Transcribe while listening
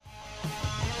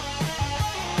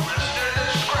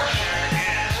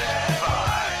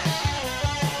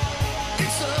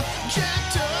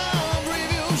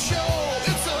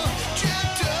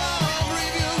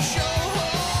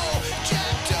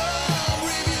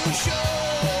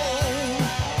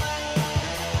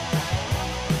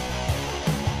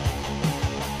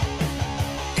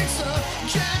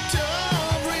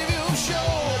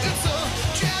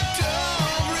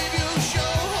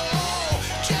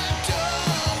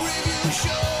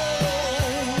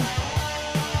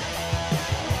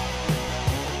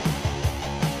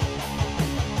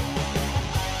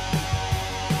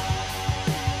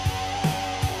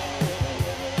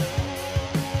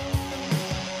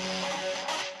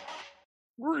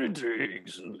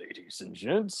Greetings, ladies and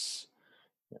gents.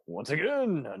 Once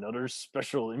again, another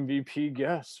special MVP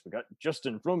guest. We got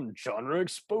Justin from Genre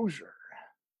Exposure.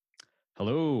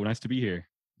 Hello, nice to be here.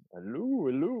 Hello,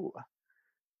 hello.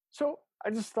 So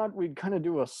I just thought we'd kind of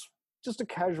do just a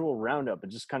casual roundup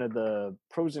and just kind of the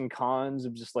pros and cons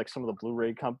of just like some of the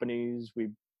Blu-ray companies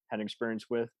we've had experience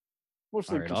with. All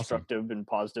Mostly right, awesome. constructive and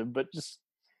positive, but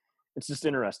it's just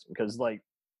interesting because like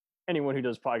anyone who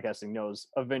does podcasting knows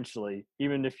eventually,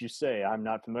 even if you say I'm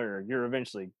not familiar, you're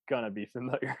eventually gonna be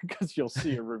familiar because you'll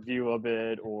see a review of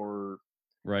it or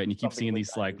Right, and you keep something seeing linked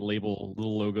these on like YouTube. label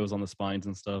little logos on the spines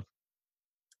and stuff.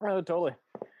 Totally.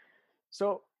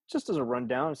 So just as a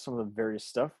rundown of some of the various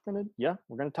stuff, we're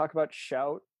gonna talk about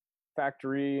Shout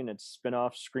Factory and its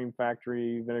spin-off Scream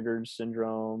Factory, Vinegar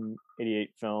Syndrome,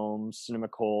 88 Films, Cinema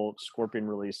Cult, Scorpion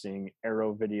Releasing,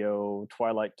 Arrow Video,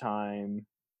 Twilight Time,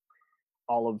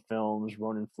 Olive Films,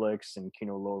 Ronin Flicks, and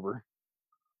Kino Lorber,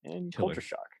 and Culture Killer.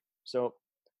 Shock. So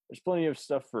there's plenty of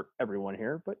stuff for everyone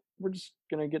here, but we're just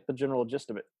going to get the general gist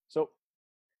of it. So,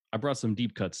 I brought some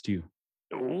deep cuts too.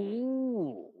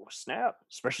 ooh, snap.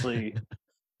 Especially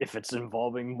if it's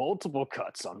involving multiple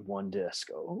cuts on one disc.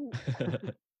 Oh,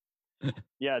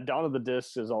 yeah. Dawn of the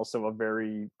Discs is also a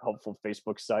very helpful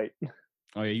Facebook site.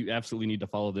 Oh yeah, you absolutely need to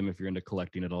follow them if you're into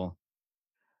collecting at all.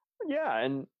 Yeah.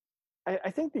 And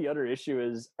I think the other issue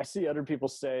is I see other people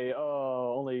say,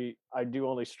 oh, I do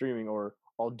only streaming or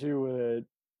I'll do it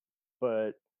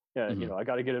but yeah, Hmm. I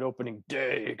got to get it opening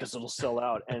day because it'll sell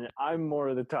out. And I'm more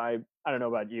of the type. I don't know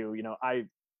about you.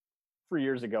 3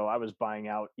 years ago I was buying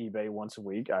out eBay once a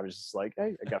week. I was just like,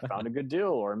 hey, I got found a good deal,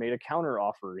 or I made a counter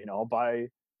offer. I'll buy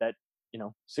that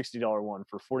 $60 one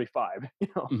for 45.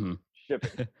 Hmm.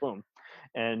 Shipping, boom.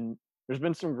 And there's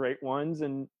been some great ones,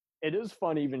 and it is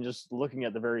fun even just looking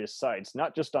at the various sites,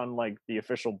 not just on like the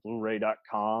official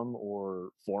Blu-ray.com or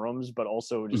forums, but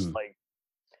also just Hmm. like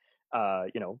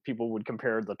people would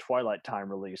compare the Twilight Time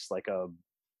release, like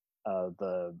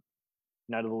the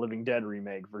Night of the Living Dead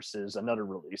remake versus another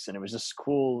release, and it was just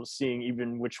cool seeing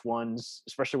even which ones,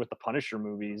 especially with the Punisher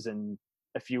movies and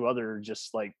a few other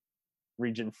just like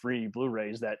region-free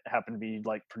Blu-rays that happen to be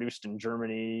like produced in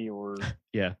Germany or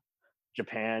Yeah.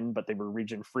 Japan, but they were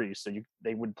region-free, so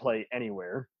they would play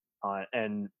anywhere.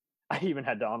 And I even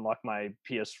had to unlock my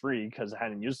PS3 because I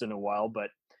hadn't used it in a while, but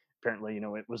apparently,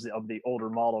 it was of the older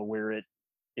model where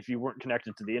if you weren't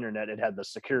connected to the internet, it had the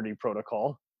security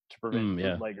protocol to prevent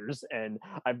Yeah. bootleggers. And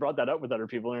I brought that up with other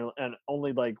people, and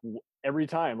only like every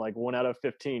time, like 1 out of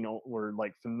 15 were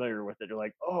like familiar with it. They're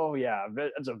like, oh yeah,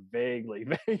 that's a vaguely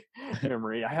vague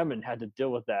memory. I haven't had to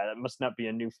deal with that. It must not be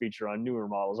a new feature on newer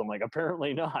models. I'm like,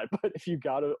 apparently not. But if you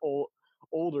got it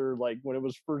older, like when it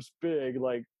was first big,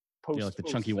 like Yeah, like post the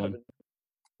chunky one.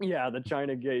 '07, yeah, the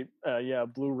China Gate,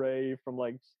 Blu-ray from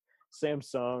like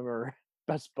Samsung or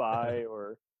Best Buy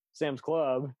or Sam's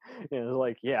Club. It's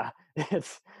like, yeah,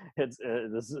 it's this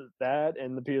is that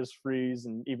and the PS3s,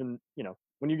 and even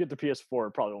when you get to PS4,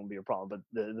 it probably won't be a problem. But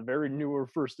the very newer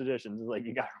first editions, like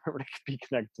you got to remember to be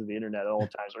connected to the internet at all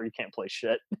times, or you can't play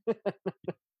shit.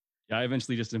 Yeah, I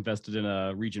eventually just invested in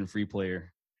a region free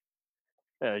player.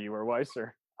 You were wise,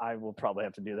 sir. I will probably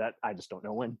have to do that. I just don't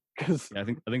know when, because Yeah,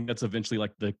 I think that's eventually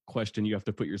like the question you have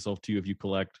to put yourself to if you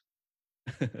collect.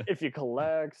 if you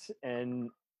collect, and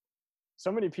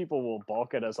so many people will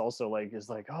balk at us also, like, is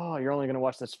like, oh, you're only going to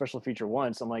watch that special feature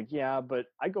once. I'm like, yeah, but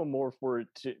I go more for it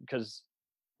because,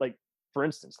 like, for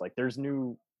instance, like I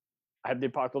have the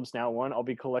Apocalypse Now one. I'll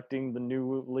be collecting the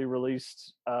newly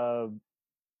released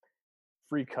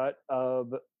free cut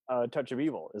of Touch of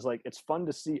Evil. Is like, it's fun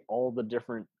to see all the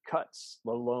different cuts,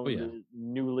 let Oh alone yeah. the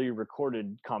newly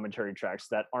recorded commentary tracks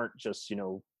that aren't just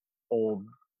old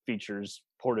features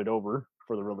ported over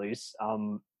for the release.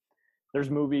 There's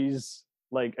movies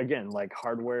like, again, like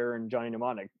Hardware and Johnny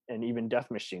Mnemonic and even Death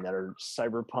Machine that are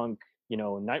cyberpunk,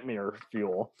 nightmare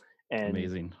fuel. And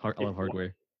Amazing. I it love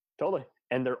hardware. totally,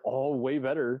 and they're all way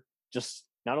better. Just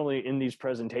not only in these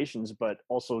presentations, but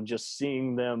also just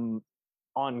seeing them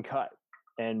on cut.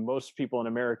 And most people in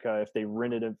America, if they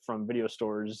rented it from video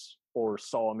stores or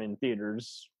saw them in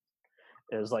theaters,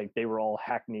 is like they were all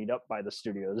hackneyed up by the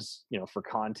studios, for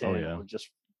Oh content yeah. or just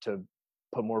to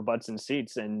put more butts in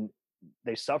seats, and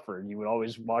they suffered. You would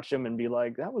always watch them and be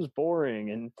like, that was boring.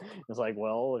 And it's like,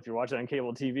 well, if you're watching on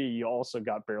cable TV, you also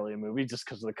got barely a movie just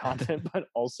because of the content, but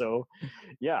also,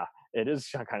 yeah, it is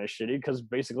kind of shitty because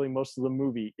basically most of the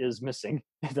movie is missing.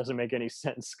 It doesn't make any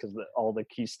sense because all the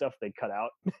key stuff they cut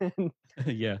out.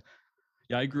 Yeah.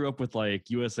 Yeah, I grew up with like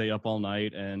USA Up All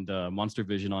Night and Monster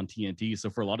Vision on TNT.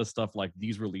 So for a lot of stuff, like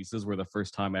these releases were the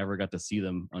first time I ever got to see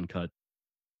them uncut.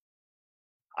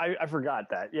 I forgot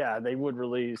that. Yeah, they would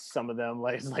release some of them.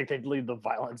 Like, it's like they'd leave the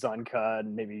violence uncut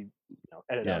and maybe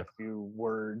edit out Yeah. a few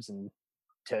words and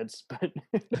tits, but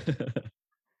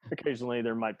occasionally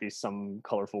there might be some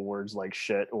colorful words like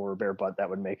shit or bare butt that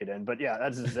would make it in. But yeah,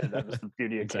 that's just it. That was the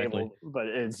beauty of Exactly. cable. But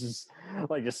it's just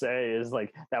like you say, is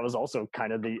like that was also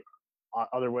kind of the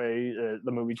other way.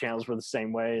 The movie channels were the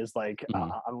same way. Is like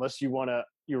Mhm. unless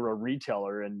you're a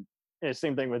retailer, and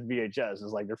same thing with VHS.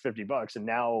 Is like they're $50, and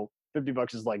now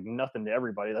 $50 is like nothing to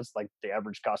everybody. That's like the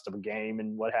average cost of a game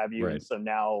and what have you. And Right. so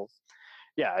now,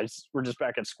 yeah, we're just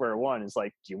back at square one. It's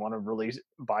like, do you want to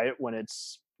buy it when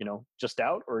it's just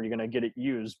out, or are you going to get it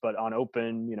used but on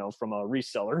open, from a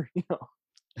reseller, The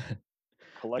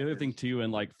other thing collectors? too,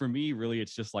 and like for me, really,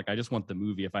 it's just like I just want the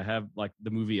movie. If I have like the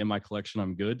movie in my collection,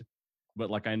 I'm good. But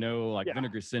like I know, like Yeah,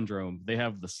 Vinegar Syndrome, they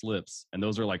have the slips, and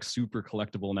those are like super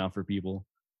collectible now for people.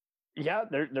 yeah.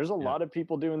 There's a Yeah. lot of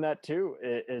people doing that too.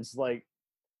 It's like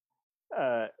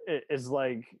it's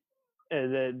like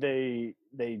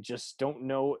they just don't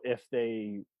know if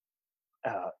they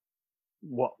uh,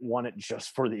 want it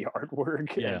just for the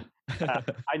artwork. Yeah. And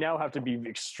I now have to be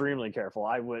extremely careful.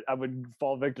 I would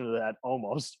fall victim to that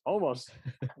almost. I'm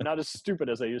not as stupid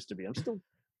as I used to be. I'm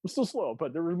still slow,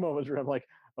 but there were moments where I'm like,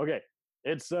 okay,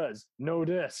 it says no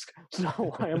disc, so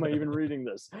why am I even reading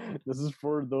this? This is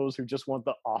for those who just want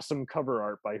the awesome cover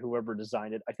art by whoever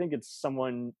designed it. I think it's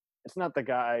someone. It's not the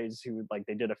guys who, like,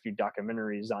 they did a few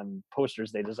documentaries on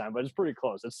posters they designed, but it's pretty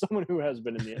close. It's someone who has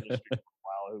been in the industry for a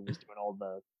while, who was doing all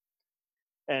the,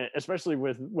 and especially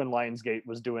with when Lionsgate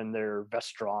was doing their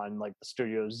Vestron, like the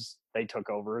studios they took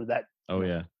over, that Oh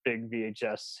yeah. big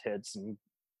VHS hits and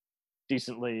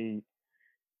decently,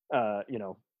 you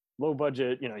know, low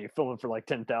budget. You film it for like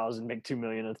 10,000, make 2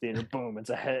 million in the theater, boom,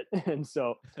 it's a hit. And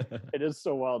so it is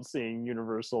so wild seeing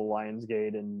Universal,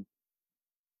 Lionsgate, and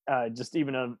just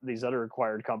even these other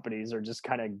acquired companies are just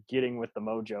kind of getting with the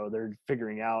mojo. They're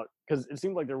figuring out, because it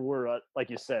seemed like there were, like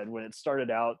you said, when it started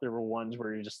out, there were ones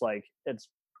where you're just like,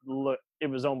 it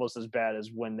was almost as bad as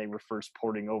when they were first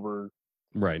porting over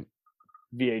Right.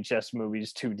 VHS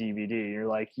movies to DVD. You're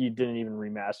like, you didn't even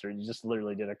remaster it. You just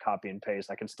literally did a copy and paste.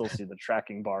 I can still see the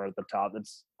tracking bar at the top.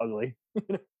 That's ugly.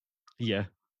 Yeah.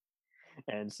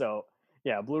 And so,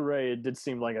 yeah, Blu-ray, it did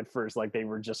seem like at first like they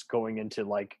were just going into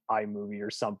like iMovie or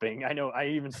something. I know I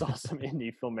even saw some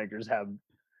indie filmmakers have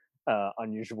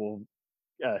unusual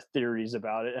theories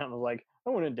about it, and I was like, I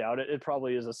wouldn't doubt it. It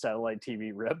probably is a satellite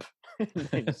TV rip.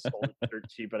 They just sold it dirt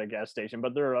cheap at a gas station.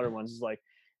 But there are other ones like,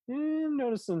 I'm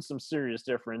noticing some serious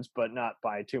difference, but not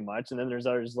by too much. And then there's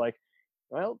others like,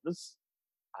 well,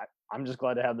 I'm just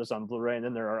glad to have this on Blu-ray. And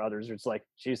then there are others where it's like,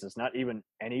 Jesus, not even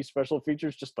any special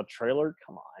features, just the trailer.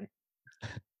 Come on.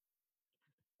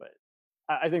 But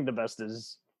I think the best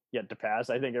is yet to pass.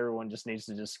 I think everyone just needs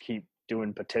to just keep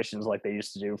doing petitions like they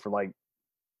used to do for like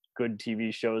good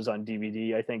TV shows on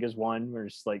DVD. I think is one where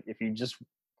it's like, if you just,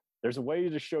 there's a way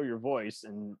to show your voice,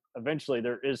 and eventually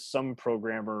there is some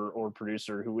programmer or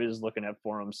producer who is looking at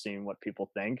forums, seeing what people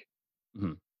think.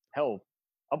 Mhm. Hell,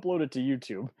 upload it to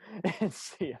YouTube and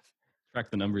see if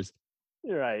Track the numbers.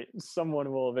 you're right.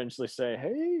 Someone will eventually say,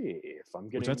 "Hey, if I'm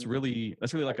Which getting that's really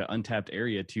like an untapped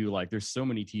area too. Like there's so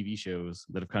many TV shows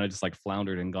that have kind of just like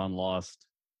floundered and gone lost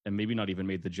and maybe not even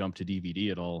made the jump to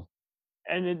DVD at all.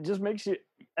 and it just makes you,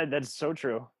 and that's so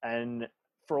true. And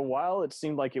for a while it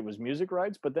seemed like it was music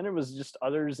rights, but then it was just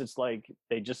others. It's like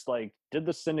they just like did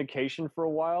the syndication for a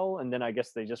while, and then I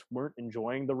guess they just weren't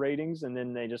enjoying the ratings, and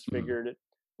then they just Mhm. figured,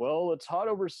 well, it's hot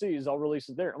overseas, I'll release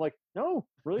it there. I'm like, no,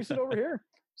 release it over here.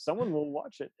 Someone will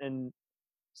watch it. And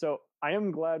so I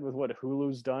am glad with what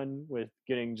Hulu's done with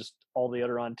getting just all the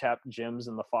other untapped gems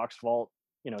in the Fox Vault,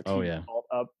 Oh TV yeah. Vault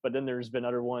up. But then there's been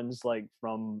other ones like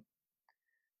from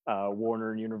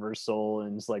Warner and Universal,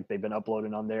 and it's like they've been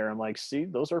uploading on there. I'm like, see,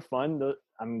 those are fun.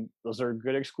 Those are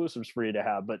good exclusives for you to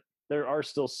have. But there are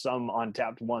still some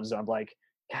untapped ones that I'm like,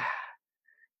 ah,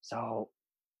 so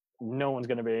no one's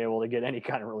going to be able to get any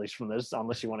kind of release from this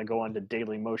unless you want to go on to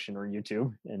Daily Motion or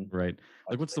YouTube and Right.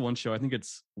 Like watch what's the it. one show? I think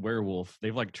it's Werewolf.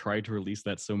 They've like tried to release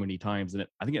that so many times and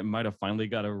I think it might have finally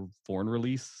got a foreign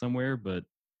release somewhere, but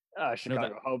I know that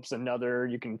Chicago Hope's another.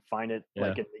 You can find it yeah.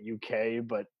 like in the UK,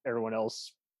 but everyone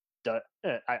else.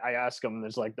 I ask them.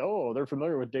 It's like, oh, they're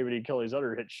familiar with David E. Kelly's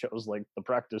other hit shows like The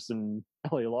Practice and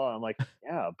LA Law. I'm like,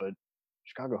 yeah, but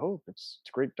Chicago Hope, it's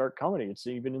a great dark comedy. It's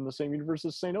even in the same universe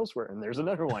as Saint Elsewhere. And there's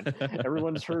another one.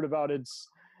 Everyone's heard about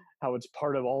how it's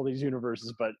part of all these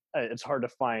universes, but it's hard to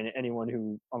find anyone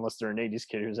who, unless they're an '80s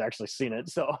kid, who's actually seen it.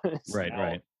 So it's Right, now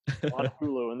right. on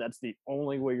Hulu, and that's the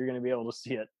only way you're going to be able to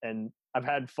see it. And I've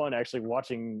had fun actually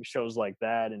watching shows like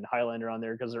that and Highlander on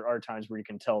there, because there are times where you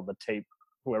can tell the tape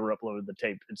whoever uploaded the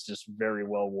tape, it's just very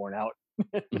well worn out.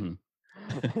 Mhm.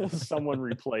 Someone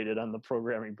replayed it on the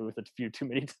programming booth a few too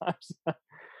many times.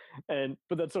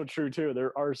 But that's so true too.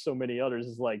 There are so many others.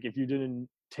 It's like if you didn't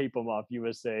tape them off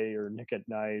USA or Nick at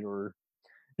Night or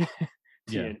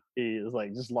Yeah. TNT, is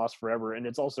like just lost forever. And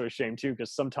it's also a shame too,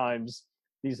 because sometimes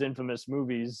these infamous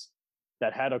movies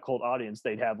that had a cult audience,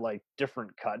 they'd have like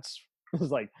different cuts.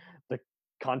 It's like the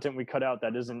content we cut out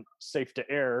that isn't safe to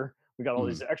air. We got all Mhm.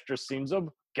 these extra scenes of,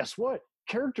 guess what?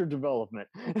 Character development.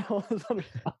 And all this other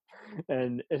stuff.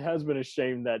 And it has been a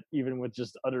shame that even with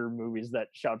just other movies that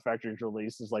Shout Factory's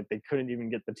released, is like they couldn't even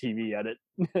get the TV edit.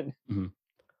 Mhm. Or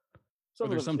Some of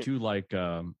there's them some seem, too, like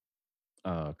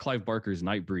Clive Barker's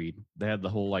Nightbreed. They had the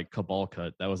whole like Cabal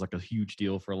cut. That was like a huge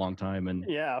deal for a long time. And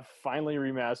yeah, finally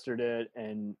remastered it,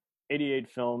 and 88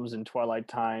 films in Twilight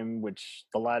Time, which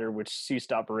the latter, which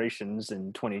ceased operations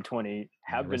in 2020, yeah,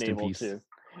 have been rest in able peace. to.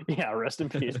 Yeah, rest in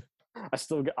peace.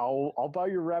 I'll buy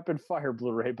your Rapid Fire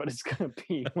Blu-ray, but it's gonna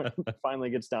be when it finally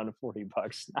gets down to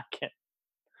 $40. I can't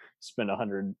spend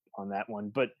 100 on that one.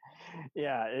 But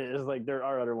yeah, it's like there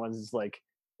are other ones. It's like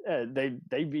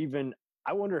they've even.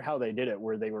 I wonder how they did it,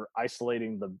 where they were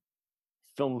isolating the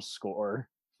film score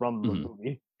from the Mhm.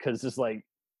 movie, because it's like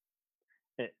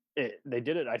they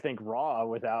did it, I think, raw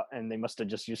without, and they must have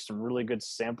just used some really good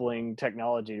sampling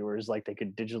technology, whereas like they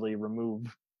could digitally remove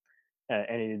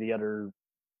any of the other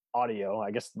audio.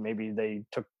 I guess maybe they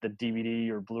took the DVD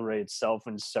or Blu-ray itself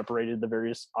and separated the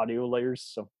various audio layers.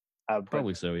 So, but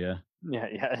Probably so, yeah. yeah,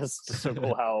 it's just so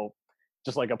cool how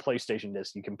just like a PlayStation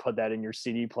disc, you can put that in your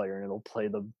CD player and it'll play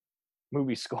the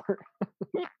movie score.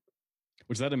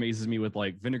 Which that amazes me with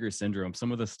like Vinegar Syndrome.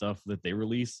 Some of the stuff that they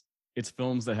release, it's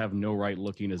films that have no right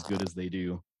looking as good as they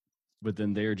do, but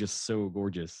then they're just so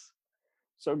gorgeous.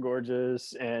 So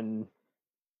gorgeous. And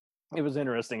it was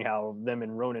interesting how them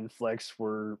and Ronin Flicks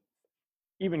were,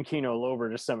 even Kino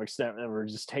Lober to some extent, they were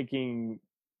just taking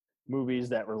movies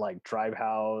that were like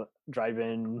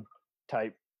drive-in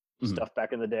type Mhm. stuff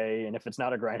back in the day. And if it's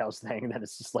not a grindhouse thing, then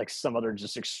it's just like some other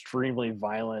just extremely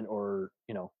violent or,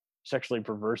 sexually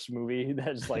perverse movie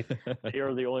that's like they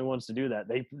are the only ones to do that.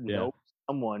 They Yeah. know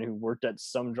someone who worked at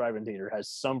some drive-in theater has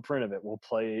some print of it, will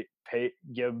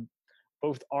give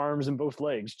both arms and both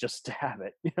legs just to have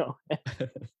it.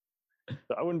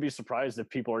 So I wouldn't be surprised if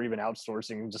people are even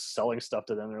outsourcing and just selling stuff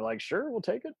to them. They're like, sure, we'll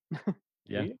take it.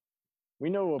 Yeah.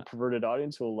 We know a perverted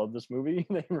audience who will love this movie.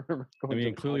 They remember I going to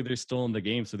mean, the clearly they're still in the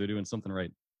game, so they're doing something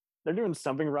right. they're doing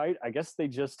something right. I guess they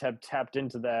just have tapped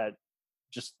into that.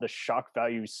 Just the shock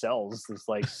value sells. It's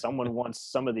like someone wants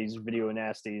some of these video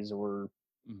nasties or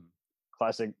Mhm.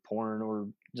 classic porn or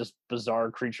just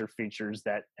bizarre creature features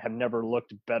that have never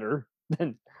looked better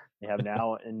than they have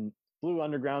now. And Blue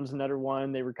Underground's another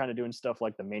one. They were kind of doing stuff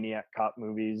like the Maniac Cop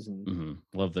movies and Mhm.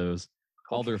 Love those.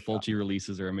 All culture their shock. Fulci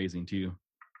releases are amazing too.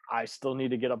 I still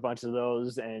need to get a bunch of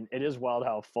those, and it is wild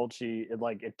how Fulci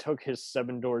it took his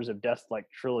Seven Doors of Death like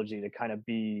trilogy to kind of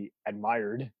be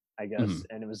admired, I guess. Mhm.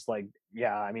 And it was like,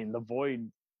 yeah, I mean, The Void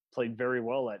played very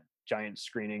well at giant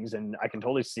screenings, and I can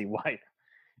totally see why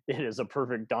it is a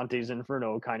perfect Dante's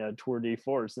Inferno kind of tour de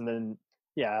force. And then,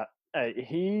 yeah,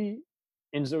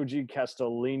 Enzo G.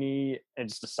 Castellini, and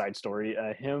just a side story,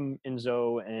 him,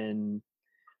 Enzo, and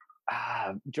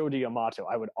Joe D'Amato,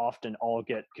 I would often all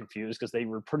get confused because they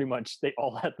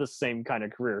all had the same kind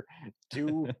of career.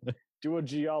 Do do a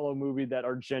giallo movie that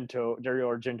Dario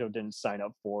Argento didn't sign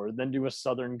up for, then do a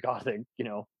Southern Gothic,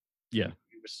 Yeah.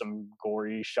 with some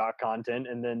gory shock content,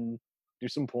 and then do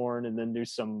some porn, and then do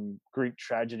some Greek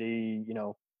tragedy,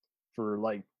 for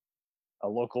like a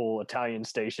local Italian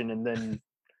station, and then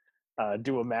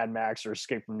do a Mad Max or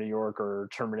Escape from New York or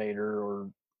Terminator or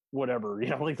whatever,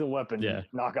 like the Weapon Yeah.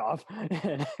 knockoff.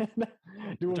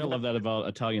 Do Which I them love that about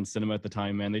Italian cinema at the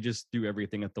time, man. They just threw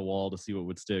everything at the wall to see what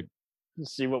would stick.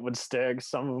 see what would stick.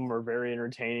 Some of them are very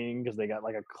entertaining because they got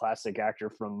like a classic actor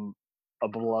from a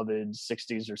beloved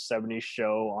 60s or 70s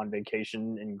show on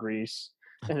vacation in Greece.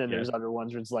 And then Yeah. there's other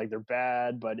ones where it's like they're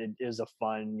bad, but it is a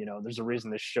fun, there's a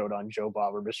reason this showed on Joe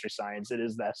Bob or Mystery Science. It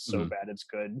is that so Mhm. bad it's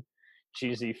good,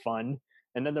 cheesy, fun.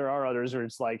 And then there are others where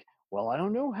it's like, well, I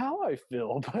don't know how I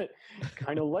feel, but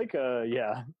kind of like a,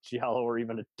 yeah, giallo or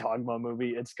even a dogma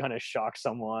movie, it's gonna shock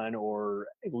someone or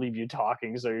leave you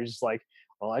talking. So you're just like,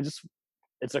 well,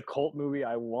 it's a cult movie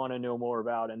I want to know more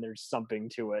about, and there's something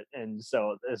to it. And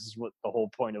so this is what the whole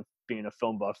point of being a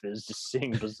film buff is, just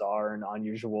seeing bizarre and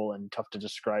unusual and tough to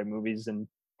describe movies. And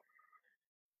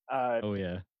uh, Oh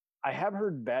yeah. I have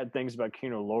heard bad things about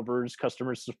Kino Lober's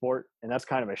customer support, and that's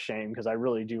kind of a shame because I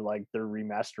really do like their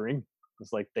remastering.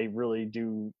 It's like they really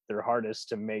do their hardest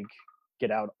to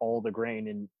get out all the grain.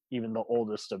 And even the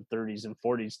oldest of 30s and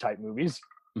 40s type movies.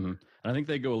 And I think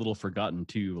they go a little forgotten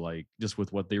too, like just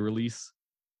with what they release.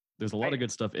 There's a lot of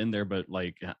good stuff in there, but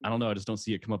like, I don't know, I just don't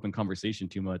see it come up in conversation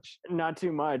too much. Not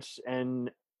too much. And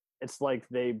it's like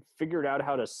they figured out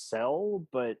how to sell,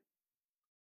 but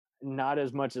not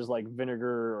as much as like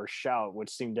Vinegar or Shout, which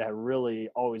seem to really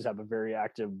always have a very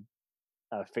active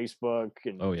Facebook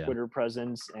and Twitter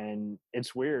presence. And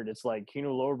it's weird. It's like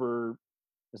Kino Lorber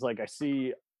is like, I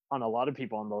see on a lot of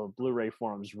people on the Blu-ray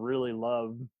forums really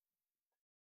love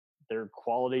their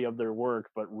quality of their work,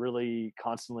 but really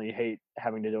constantly hate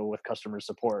having to deal with customer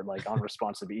support, like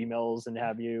unresponsive emails and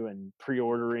have you, and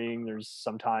pre-ordering. There's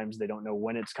sometimes they don't know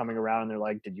when it's coming around, and they're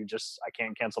like, I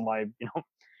can't cancel my,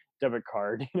 debit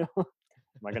card, am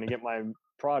I going to get my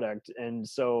product? And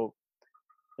so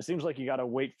it seems like you got to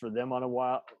wait for them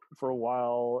for a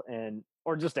while, and,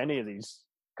 or just any of these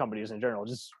companies in general,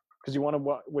 just because you want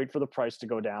to wait for the price to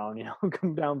go down,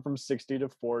 come down from 60 to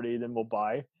 40, then we'll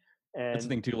buy. And that's the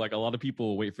thing too. Like a lot of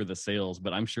people wait for the sales,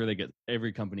 but I'm sure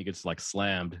every company gets like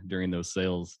slammed during those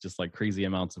sales, just like crazy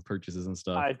amounts of purchases and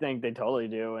stuff. I think they totally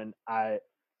do. And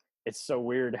it's so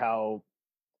weird how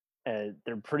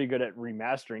they're pretty good at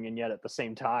remastering. And yet at the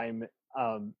same time,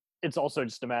 it's also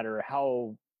just a matter of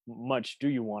how much do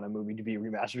you want a movie to be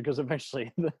remastered? Because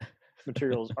eventually the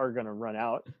materials are going to run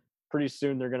out. Pretty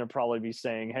soon they're going to probably be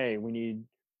saying, hey, we need,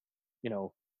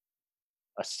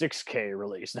 a 6K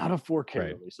release, not a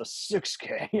 4K release, a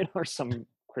 6K, or some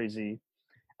crazy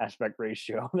aspect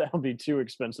ratio. That'll be too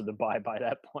expensive to buy by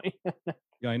that point.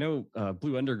 Yeah, I know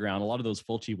Blue Underground, a lot of those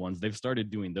Fulci ones, they've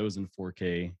started doing those in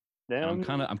 4K. I'm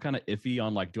kind of iffy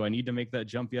on like, do I need to make that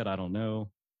jump yet? I don't know.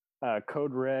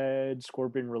 Code Red,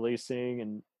 Scorpion releasing,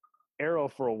 and Arrow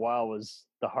for a while was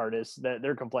the hardest.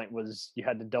 Their complaint was you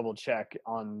had to double check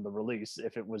on the release.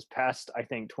 If it was past, I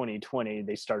think 2020,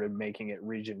 they started making it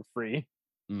region free.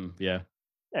 Yeah.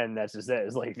 And that's just it.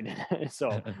 It's like,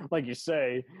 so like you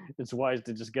say, it's wise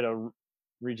to just get a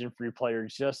region free player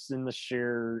just in the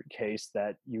sheer case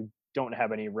that you don't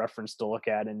have any reference to look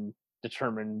at and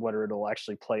determine whether it'll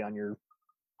actually play on your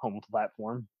home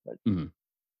platform.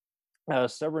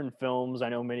 But Severin Films, I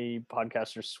know many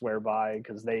podcasters swear by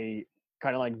because they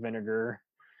kind of like Vinegar,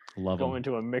 go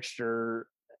into a mixture,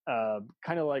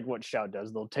 kind of like what Shout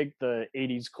does. They'll take the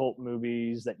 80s cult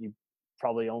movies that you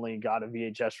probably only got a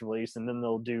VHS release, and then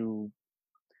they'll do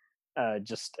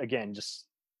just kind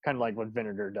of like what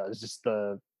Vinegar does, just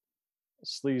the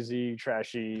sleazy,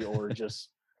 trashy, or just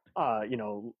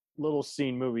little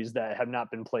scene movies that have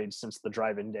not been played since the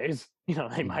drive-in days.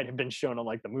 They might have been shown on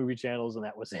like the movie channels, and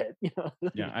that was it.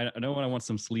 Yeah, I know when I want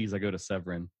some sleaze, I go to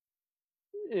Severin.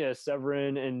 Yeah,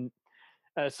 Severin,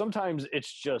 and sometimes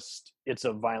it's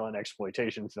a violent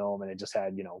exploitation film, and it just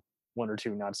had one or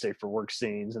two not safe for work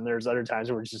scenes, and there's other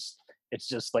times where it's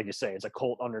just like you say, it's a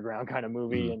cult underground kind of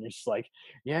movie, and it's like,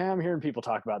 yeah, I'm hearing people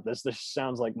talk about this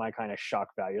sounds like my kind of shock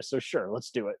value, so sure,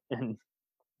 let's do it.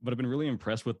 But I've been really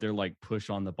impressed with their like push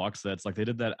on the box sets. Like they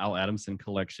did that Al Adamson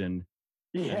collection.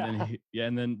 And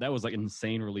then that was like an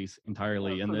insane release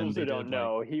entirely. And for then those who don't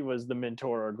know, he was the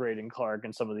mentor of Graydon Clark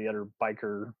and some of the other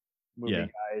biker movie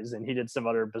guys, and he did some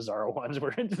other bizarre ones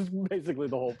where it just basically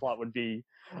the whole plot would be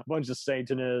a bunch of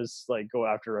Satanists like go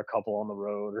after a couple on the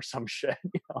road or some shit.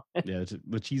 Yeah, it's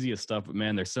the cheesiest stuff, but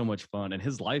man, they're so much fun, and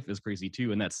his life is crazy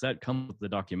too. And that set comes with the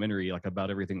documentary, like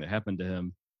about everything that happened to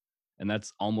him, and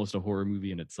that's almost a horror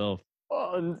movie in itself.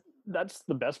 Well, and that's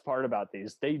the best part about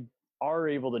these. They are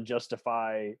able to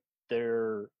justify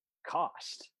their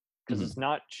cost because it's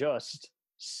not just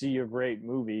see a great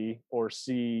movie or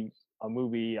see a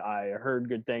movie I heard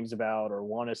good things about or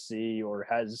want to see or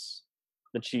has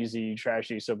the cheesy,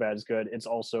 trashy, so bad it's good. It's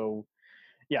also,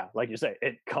 like you say,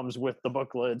 it comes with the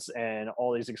booklets and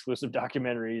all these exclusive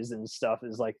documentaries and stuff.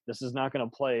 Is like, this is not going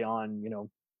to play on,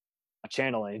 a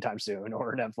channel anytime soon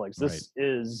or Netflix. This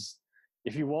is,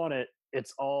 if you want it,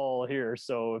 it's all here.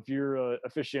 So if you're a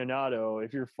aficionado,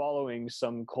 if you're following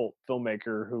some cult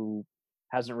filmmaker who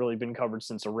hasn't really been covered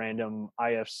since a random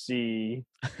IFC,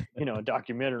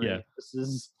 documentary, this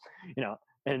is,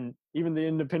 and even the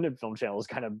independent film channel is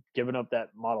kind of giving up that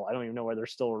model. I don't even know why they're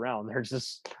still around. They're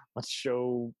just, let's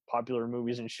show popular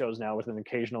movies and shows now with an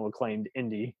occasional acclaimed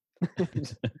indie.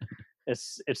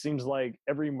 It seems like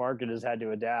every market has had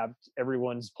to adapt.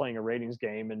 Everyone's playing a ratings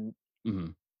game,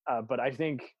 and but I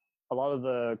think a lot of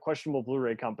the questionable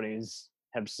Blu-ray companies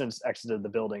have since exited the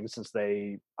building since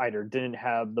they either didn't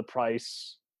have the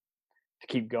price to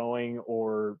keep going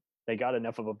or they got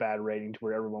enough of a bad rating to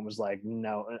where everyone was like,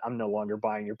 no, I'm no longer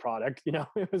buying your product.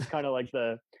 It was kind of like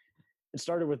it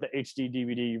started with the HD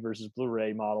DVD versus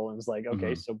Blu-ray model, and it's like,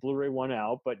 okay, so Blu-ray won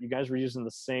out, but you guys were using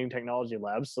the same technology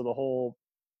labs, so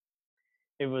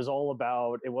it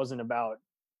wasn't about,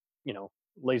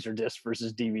 laser disc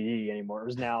versus DVD anymore. It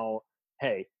was now,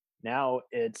 hey, now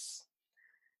it's,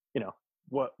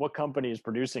 what company is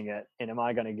producing it, and am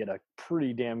I going to get a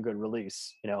pretty damn good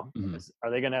release? Are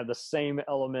they going to have the same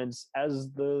elements as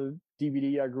the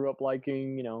DVD I grew up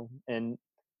liking? And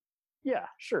yeah,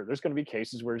 sure, there's going to be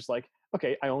cases where it's like,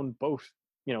 okay, I own both,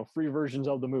 free versions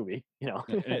of the movie. And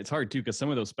it's hard too, because some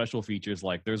of those special features,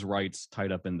 like there's rights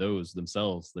tied up in those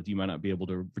themselves that you might not be able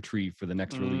to retrieve for the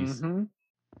next release.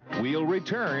 We'll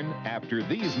return after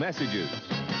these messages.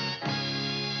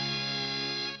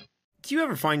 Do you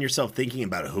ever find yourself thinking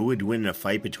about who would win in a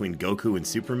fight between Goku and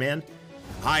Superman?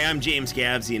 Hi, I'm James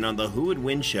Gavsey, and on the Who Would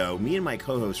Win show, me and my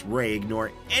co-host Ray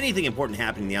ignore anything important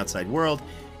happening in the outside world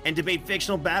and debate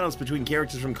fictional battles between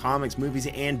characters from comics, movies,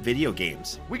 and video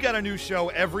games. We got a new show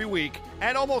every week,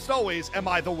 and almost always am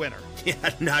I the winner.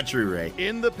 Yeah, not true, Ray.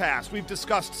 In the past, we've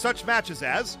discussed such matches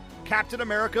as Captain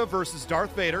America versus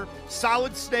Darth Vader,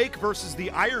 Solid Snake versus the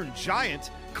Iron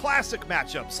Giant, classic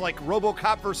matchups like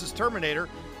RoboCop versus Terminator,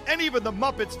 and even the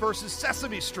Muppets versus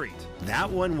Sesame Street. That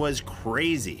one was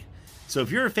crazy. So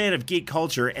if you're a fan of geek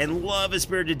culture and love a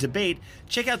spirited debate,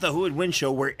 check out the Who Would Win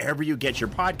show wherever you get your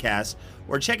podcasts,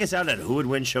 or check us out at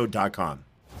whowouldwinshow.com.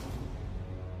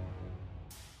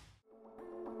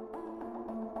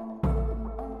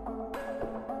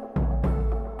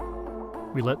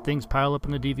 We let things pile up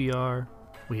in the DVR,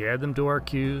 we add them to our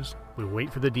queues, we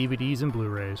wait for the DVDs and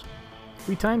Blu-rays.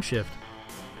 We time shift.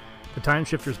 The Time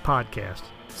Shifters podcast.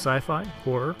 Sci-fi,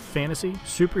 horror, fantasy,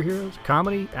 superheroes,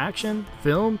 comedy, action,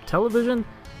 film, television,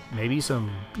 maybe some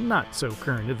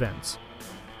not-so-current events.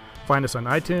 Find us on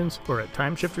iTunes or at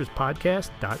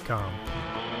timeshifterspodcast.com.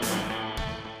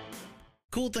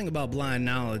 Cool thing about Blind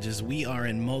Knowledge is we are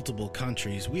in multiple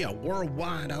countries. We are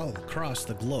worldwide all across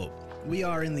the globe. We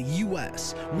are in the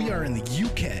US, we are in the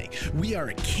UK, we are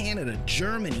in Canada,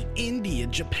 Germany, India,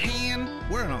 Japan.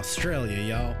 We're in Australia,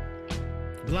 y'all.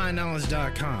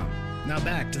 BlindKnowledge.com. Now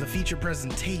back to the feature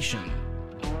presentation.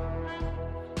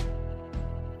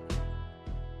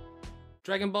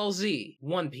 Dragon Ball Z,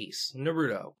 One Piece,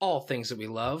 Naruto, all things that we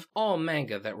love, all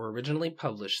manga that were originally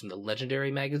published in the legendary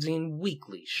magazine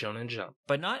Weekly Shonen Jump.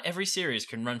 But not every series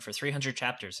can run for 300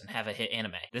 chapters and have a hit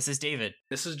anime. This is David.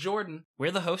 This is Jordan.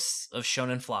 We're the hosts of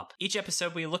Shonen Flop. Each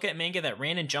episode we look at manga that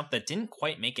ran in Jump that didn't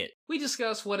quite make it. We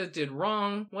discuss what it did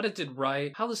wrong, what it did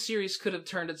right, how the series could have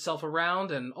turned itself around,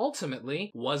 and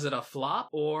ultimately, was it a flop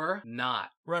or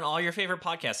not? We're on all your favorite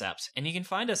podcast apps, and you can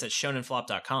find us at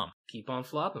shonenflop.com. Keep on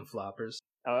flopping, floppers.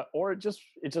 Or it just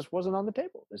wasn't on the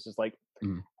table. It's just like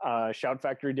Shout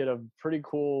Factory did a pretty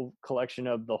cool collection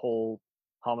of the whole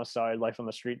homicide, life on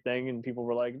the street thing, and people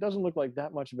were like, it doesn't look like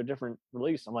that much of a different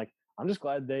release. I'm like, I'm just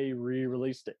glad they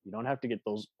re-released it. You don't have to get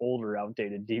those older,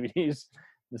 outdated DVDs.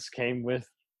 This came with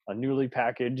a newly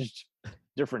packaged,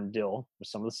 different deal with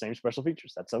some of the same special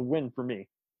features. That's a win for me.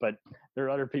 But there are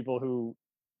other people who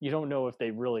you don't know if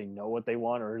they really know what they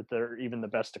want, or if they're even the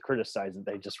best to criticize it.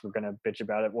 They just were going to bitch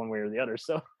about it one way or the other.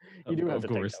 So you do have to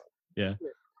take that. Yeah.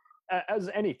 As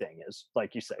anything is,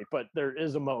 like you say. But there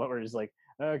is a moment where he's like,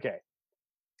 okay,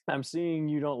 I'm seeing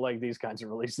you don't like these kinds of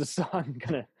releases, so I'm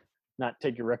going to not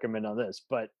take your recommend on this.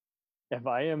 But if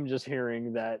I am just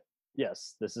hearing that,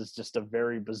 yes, this is just a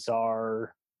very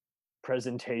bizarre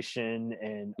presentation,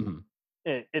 and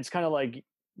it's kind of like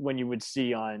when you would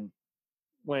see on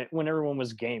when everyone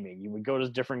was gaming, you would go to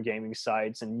different gaming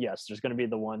sites, and yes, there's going to be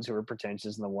the ones who are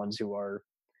pretentious and the ones who are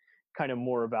kind of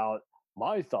more about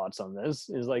my thoughts on this.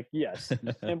 Is like, yes,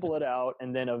 you sample it out,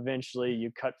 and then eventually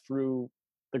you cut through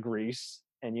the grease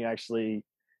and you actually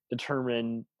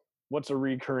determine what's a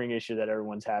recurring issue that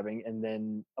everyone's having, and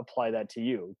then apply that to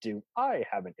you. Do I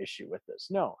have an issue with this?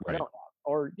 No, I don't.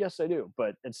 Or yes, I do,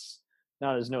 but it's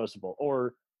not as noticeable.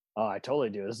 Or I totally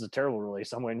do. This is a terrible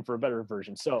release. I'm waiting for a better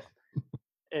version. So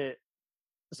the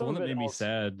one that made me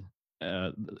sad,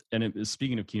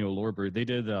 speaking of Kino Lorber, they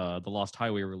did the Lost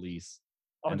Highway release,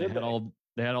 and they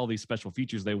had all these special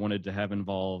features they wanted to have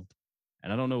involved.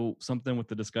 And I don't know, something with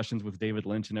the discussions with David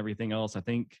Lynch and everything else. I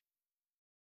think,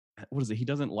 what is it? He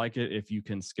doesn't like it if you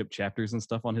can skip chapters and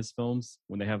stuff on his films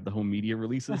when they have the home media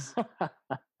releases.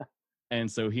 And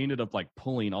so he ended up like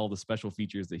pulling all the special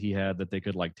features that he had that they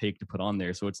could like take to put on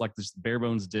there. So it's like this bare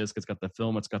bones disc. It's got the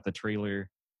film. It's got the trailer.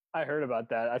 I heard about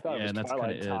that. I thought it was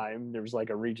Twilight Time. There was like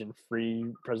a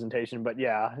region-free presentation, but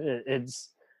yeah, it's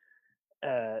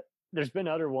there's been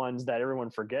other ones that everyone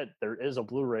forget. There is a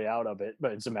Blu-ray out of it,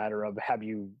 but it's a matter of have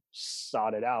you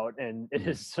sought it out, and it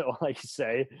is so, like you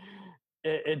say,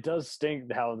 it does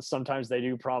stink how sometimes they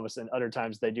do promise and other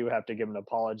times they do have to give an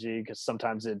apology, because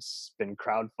sometimes it's been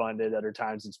crowdfunded, other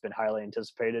times it's been highly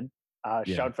anticipated.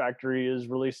 Shout Factory is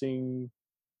releasing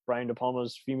Brian De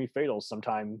Palma's Femme Fatale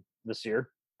sometime this year.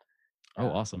 Oh,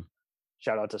 awesome.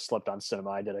 Shout out to Slept on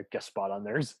Cinema. I did a guest spot on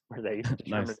theirs where they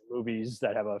determine Nice. movies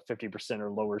that have a 50%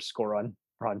 or lower score on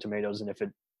Rotten Tomatoes and if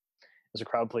it is a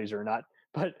crowd pleaser or not.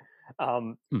 But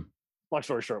long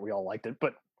story short, we all liked it.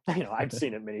 But I've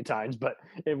seen it many times. But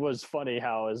it was funny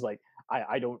how it's like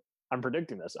I'm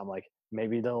predicting this. I'm like,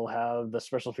 maybe they'll have the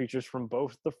special features from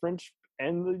both the French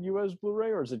and the US Blu-ray,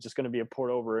 or is it just going to be a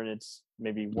port over and it's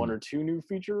maybe one or two new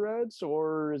featurettes,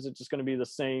 or is it just going to be the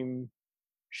same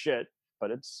shit,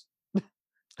 but it's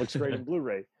looks great in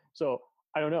Blu-ray? So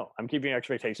I don't know. I'm keeping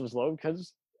expectations low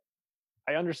because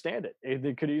I understand it.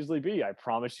 It could easily be, I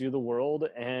promise you the world,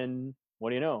 and what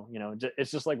do you know?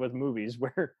 It's just like with movies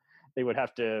where they would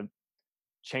have to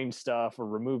change stuff or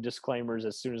remove disclaimers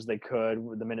as soon as they could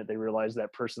the minute they realized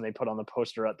that person they put on the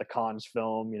poster at the Cannes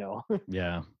film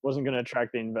yeah, wasn't going to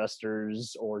attract the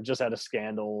investors, or just had a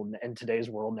scandal in today's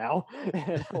world now.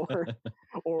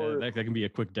 or that can be a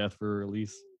quick death for a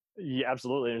release. Yeah,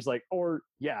 absolutely. And it's like,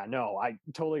 no, I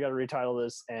totally got to retitle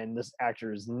this, and this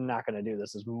actor is not going to do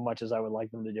this as much as I would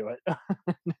like them to do it.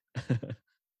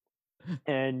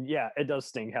 And yeah, it does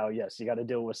stink how, yes, you got to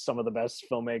deal with some of the best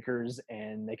filmmakers,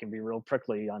 and they can be real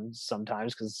prickly on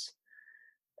sometimes because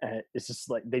it's just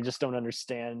like they just don't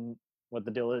understand what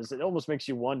the deal is. It almost makes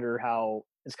you wonder how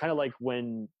it's kind of like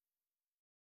when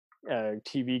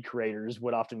TV creators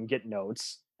would often get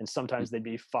notes, and sometimes they'd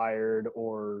be fired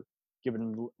or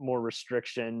given more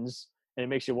restrictions, and it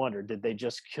makes you wonder, did they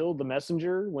just kill the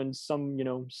messenger when some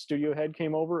studio head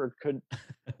came over, or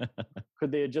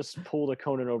could they have just pulled a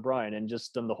Conan O'Brien and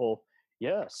just done the whole,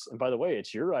 yes, and by the way,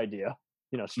 it's your idea,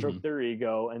 stroke their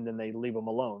ego, and then they leave them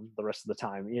alone the rest of the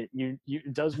time?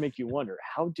 It does make you wonder,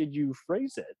 how did you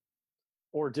phrase it?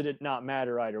 Or did it not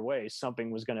matter either way? Some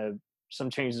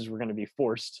changes were going to be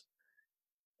forced.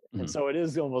 And so it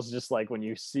is almost just like when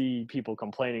you see people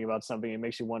complaining about something, it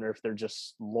makes you wonder if they're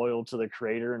just loyal to the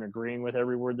creator and agreeing with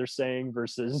every word they're saying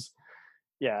versus,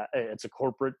 it's a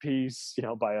corporate piece,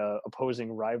 by a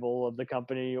opposing rival of the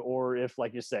company, or if,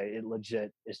 like you say, it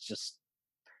legit is just,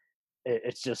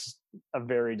 it's just a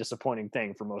very disappointing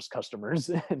thing for most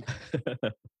customers.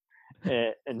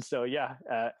 And so,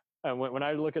 when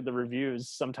I look at the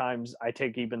reviews, sometimes I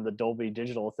take even the Dolby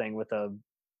Digital thing with a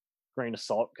grain of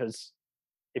salt, because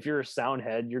if you're a sound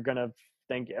head, you're going to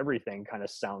think everything kind of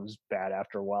sounds bad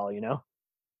after a while,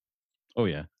 Oh,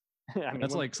 yeah. I mean,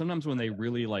 that's like sometimes when they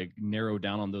really like narrow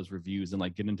down on those reviews and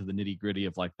like get into the nitty gritty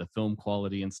of like the film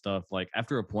quality and stuff, like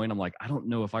after a point, I'm like, I don't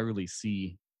know if I really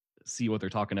see what they're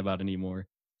talking about anymore.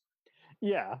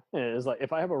 Yeah. It's like,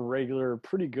 if I have a regular,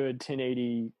 pretty good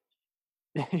 1080,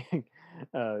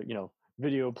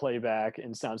 video playback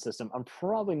and sound system, I'm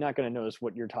probably not going to notice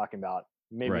what you're talking about.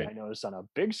 Maybe Right. I notice on a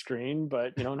big screen,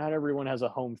 but not everyone has a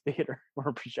home theater or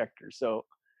a projector. So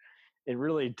it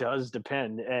really does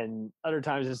depend. And other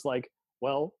times it's like,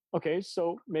 well, okay,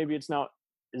 so maybe it's not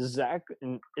exact,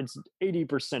 and it's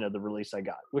 80% of the release I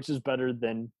got, which is better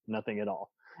than nothing at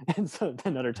all. And so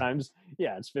then other times,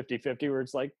 it's 50-50, where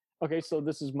it's like, okay, so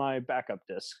this is my backup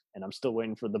disc, and I'm still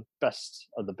waiting for the best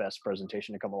of the best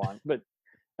presentation to come along. But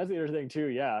that's the other thing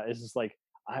too. It's just like,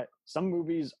 some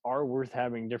movies are worth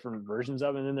having different versions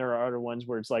of, and then there are other ones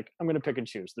where it's like, I'm going to pick and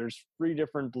choose. There's 3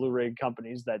 different Blu-ray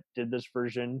companies that did this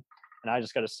version, and I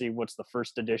just got to see what's the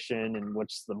first edition and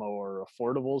what's the more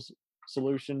affordable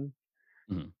solution.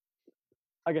 Mm-hmm.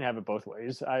 I can have it both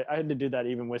ways. I had to do that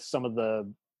even with some of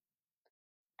the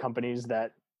companies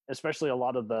that, especially a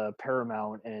lot of the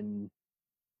Paramount and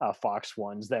Fox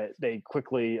ones, that they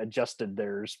quickly adjusted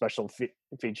their special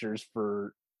features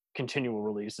for continual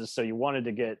releases. So you wanted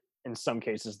to get, in some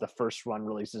cases, the first run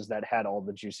releases that had all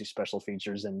the juicy special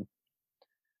features. And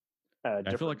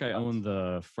I feel like I own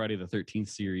the Friday the 13th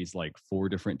series like 4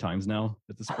 different times now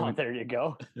at this point. There you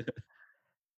go.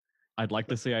 I'd like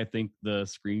to say I think the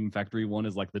Scream Factory one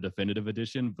is like the definitive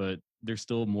edition, but there's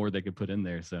still more they could put in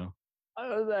there. So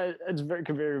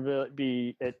could very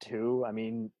be it too. I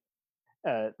mean,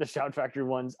 the Shout Factory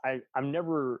ones, I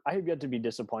have yet to be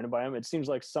disappointed by them. It seems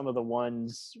like some of the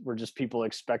ones were just people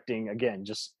expecting, again,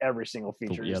 just every single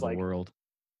feature. The world.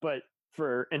 But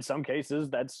in some cases,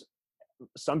 that's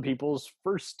some people's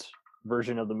first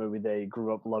version of the movie they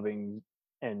grew up loving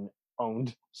and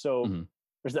owned. So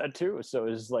there's that too. So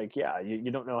it's like, you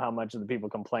don't know how much of the people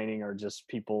complaining are just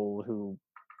people who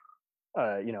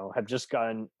have just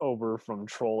gotten over from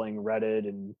trolling Reddit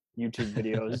and YouTube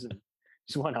videos and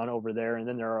just went on over there. And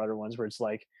then there are other ones where it's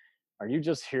like, are you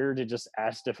just here to just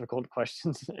ask difficult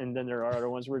questions? And then there are other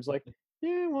ones where it's like,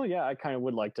 yeah, well, yeah, I kind of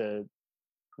would like to,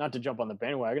 not to jump on the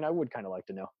bandwagon. I would kind of like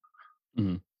to know.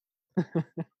 Mm-hmm.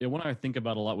 Yeah, one I think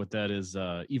about a lot with that is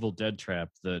Evil Dead Trap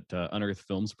that Unearthed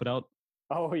Films put out.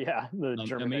 Oh yeah, the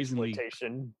German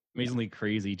exploitation. Amazingly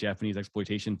crazy Japanese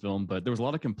exploitation film, but there was a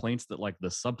lot of complaints that like the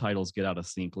subtitles get out of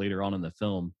sync later on in the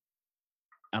film.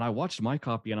 And I watched my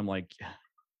copy and I'm like,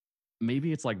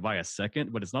 maybe it's like by a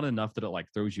second, but it's not enough that it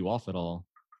like throws you off at all.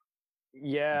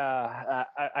 Yeah,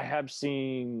 I have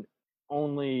seen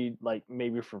only like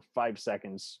maybe for 5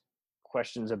 seconds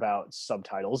questions about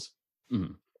subtitles.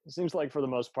 Mm-hmm. It seems like for the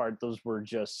most part, those were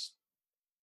just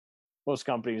most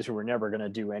companies who were never going to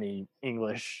do any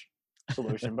English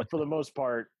solution. But for the most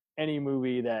part, any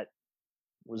movie that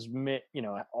was,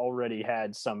 already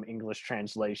had some English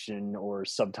translation or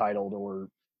subtitled or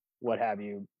what have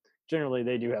you. Generally,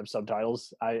 they do have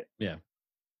subtitles. I'm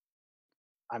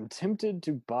tempted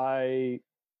to buy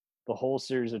the whole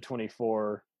series of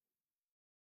 24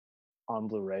 on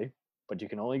Blu-ray, but you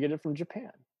can only get it from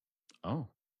Japan. Oh,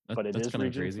 but it is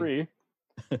region free.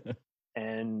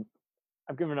 And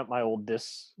I've given up my old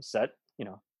disc set,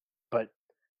 but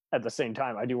at the same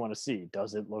time, I do want to see,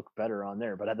 does it look better on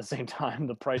there? But at the same time,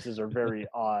 the prices are very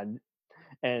odd.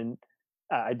 And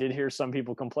I did hear some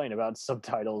people complain about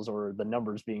subtitles or the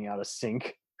numbers being out of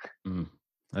sync.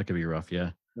 That could be rough,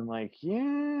 yeah. I'm like,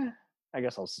 yeah, I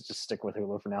guess I'll just stick with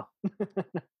Hulu for now.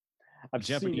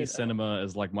 Japanese cinema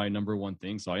is like my number one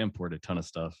thing, so I import a ton of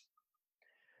stuff.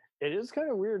 It is kind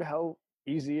of weird how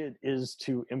easy it is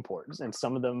to import. And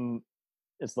some of them,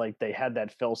 it's like they had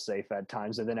that fail safe at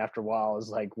times, and then after a while, it's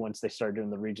like once they started doing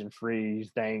the region free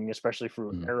thing, especially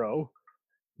for Arrow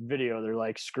Video, they're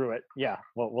like, screw it, yeah,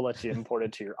 well, we'll let you import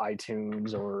it to your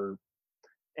iTunes or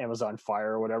Amazon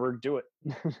Fire or whatever. Do it.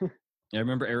 I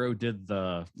remember Arrow did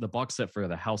the box set for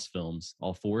the House films,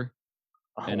 all 4,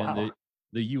 and in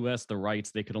the U.S. the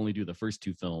rights they could only do the first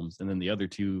 2 films, and then the other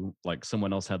 2 like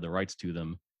someone else had the rights to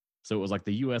them. So it was like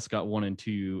the U.S. got 1 and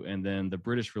 2, and then the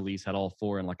British release had all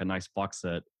 4 in like a nice box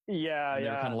set. Yeah, and they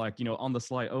were kind of like, on the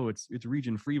slide, oh, it's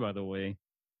region free, by the way.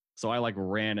 So I like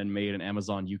ran and made an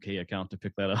Amazon UK account to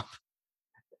pick that up.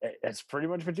 It's pretty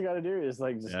much what you got to do is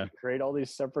like just create all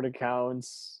these separate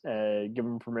accounts, give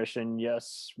them permission.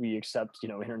 Yes, we accept,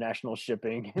 international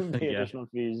shipping and pay additional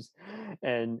fees.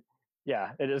 And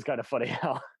yeah, it is kind of funny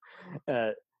how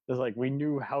it's like we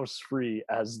knew House Free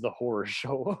as the horror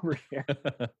show over here.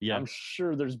 Yeah, I'm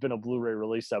sure there's been a Blu-ray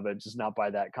release of it, just not by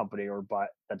that company or by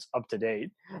that's up to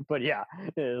date. But yeah,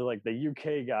 like the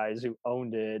UK guys who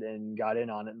owned it and got in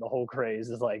on it, and the whole craze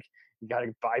is like you got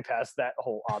to bypass that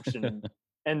whole option.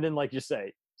 And then, like you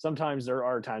say, sometimes there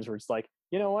are times where it's like,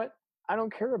 you know what? I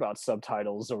don't care about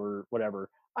subtitles or whatever.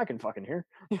 I can fucking hear.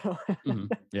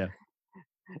 Yeah.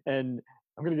 And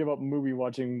I'm gonna give up movie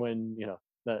watching when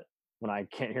when I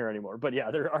can't hear anymore. But yeah,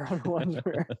 there are other ones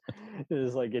where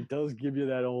it's like it does give you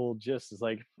that old gist. It's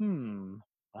like,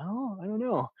 well, I don't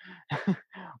know.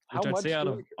 How much do I care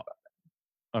about that?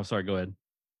 Oh, sorry. Go ahead.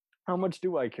 How much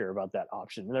do I care about that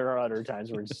option? There are other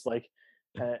times where it's just like,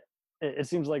 it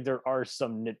seems like there are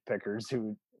some nitpickers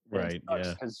who, right?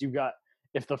 Yeah. Because you got,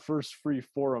 if the first free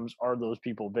forums are those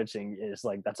people bitching, it's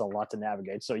like that's a lot to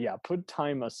navigate. So yeah, put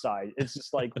time aside. It's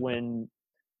just like when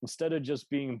instead of just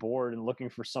being bored and looking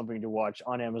for something to watch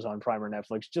on Amazon Prime or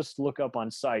Netflix, just look up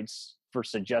on sites for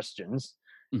suggestions.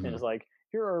 And it's like,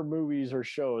 here are movies or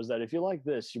shows that if you like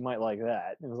this, you might like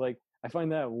that. And it's like, I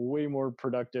find that way more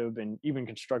productive and even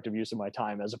constructive use of my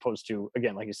time as opposed to,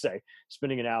 again, like you say,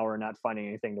 spending an hour and not finding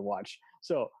anything to watch.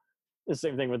 So the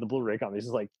same thing with the Blu-ray companies.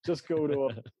 It's like, just go to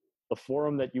a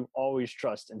forum that you always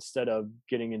trust instead of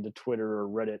getting into Twitter or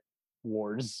Reddit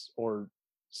wars or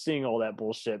seeing all that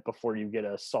bullshit before you get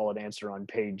a solid answer on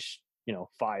page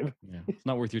 5. Yeah, it's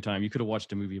not worth your time. You could have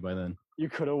watched a movie by then.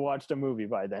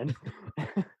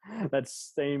 That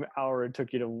same hour it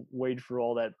took you to wait for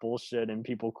all that bullshit and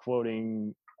people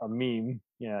quoting a meme,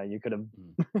 you could have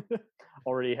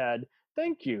already had,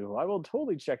 thank you, I will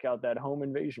totally check out that home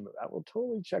invasion movie, I will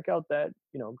totally check out that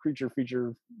creature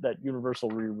feature that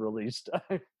Universal re-released.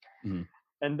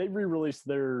 And they re-released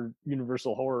their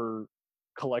Universal horror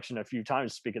collection a few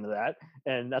times, speaking of that,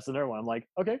 and that's another one. I'm like,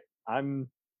 okay, I'm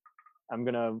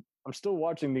still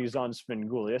watching these on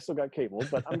Spinguli. I still got cable,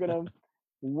 but I'm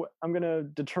gonna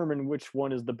determine which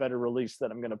one is the better release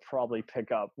that I'm gonna probably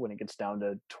pick up when it gets down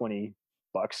to $20,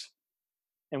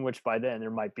 and which by then there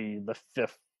might be the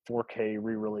 5th 4K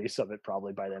re-release of it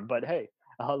probably by then. But hey,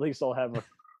 at least I'll have a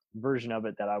version of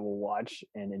it that I will watch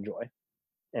and enjoy,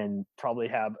 and probably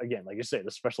have, again, like you say,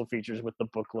 the special features with the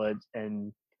booklet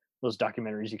and those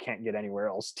documentaries you can't get anywhere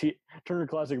else. Turner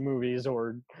Classic Movies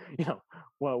or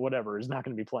whatever is not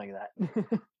going to be playing that.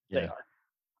 They are.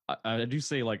 I do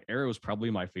say like Arrow is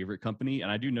probably my favorite company,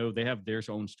 and I do know they have their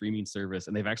own streaming service,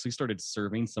 and they've actually started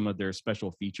serving some of their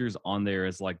special features on there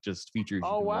as like just features you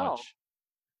can watch.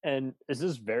 And is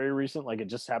this very recent? Like it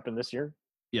just happened this year?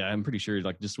 Yeah, I'm pretty sure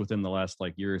like just within the last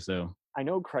like year or so. I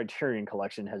know Criterion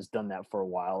Collection has done that for a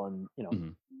while,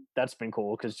 and that's been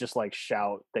cool because just like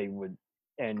Shout, they would,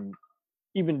 and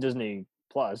even Disney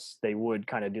Plus, they would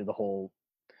kind of do the whole,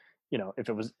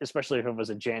 especially if it was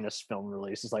a Janus film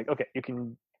release, it's like, okay, you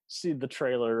can see the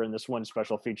trailer and this one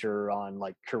special feature on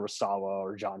like Kurosawa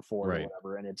or John Ford or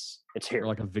whatever, and it's here. Or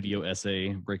like a video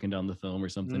essay breaking down the film or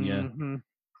something. Yeah.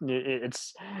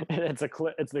 It's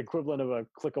the equivalent of a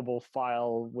clickable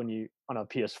file when you on a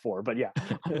PS4, but yeah,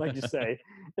 like you say,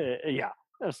 yeah.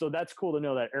 So that's cool to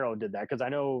know that Arrow did that, because I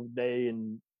know they,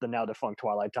 in the now defunct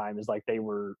Twilight Time, is like they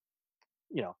were,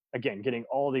 again, getting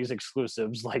all these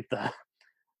exclusives, like the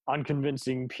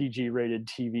unconvincing PG-rated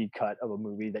TV cut of a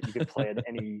movie that you could play at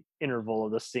any interval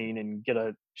of the scene and get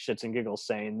a shits and giggles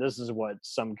saying this is what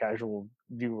some casual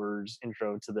viewer's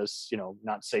intro to this,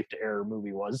 not safe to air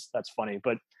movie was. That's funny,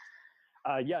 but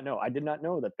I did not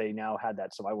know that they now had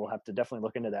that, so I will have to definitely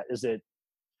look into that. Is it?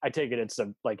 I take it it's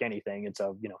like anything. It's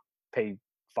a pay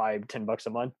 $5-10 a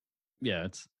month. Yeah,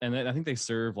 and I think they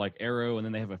serve like Arrow, and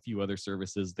then they have a few other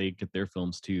services they get their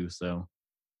films too. So,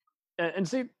 and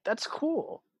see, that's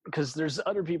cool, because there's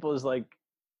other people is like,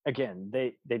 again,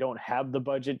 they don't have the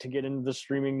budget to get into the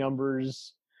streaming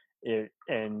numbers,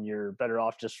 and you're better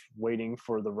off just waiting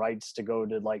for the rights to go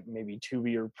to like maybe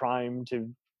Tubi or Prime to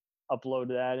upload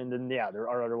that. And then there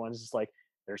are other ones. It's like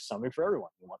there's something for everyone.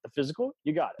 You want the physical,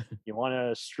 you got it. You want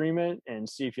to stream it and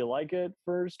see if you like it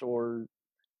first, or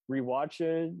rewatch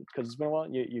it because it's been a while,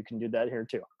 you can do that here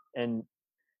too. And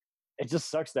it just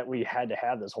sucks that we had to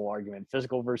have this whole argument,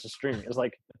 physical versus streaming. It's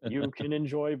like you can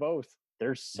enjoy both.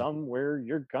 There's some where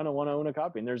you're gonna want to own a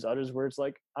copy, and there's others where it's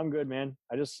like, I'm good, man,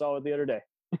 I just saw it the other day.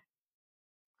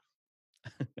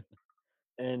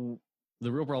 And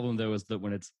the real problem though is that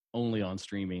when it's only on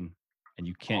streaming and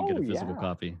you can't get a physical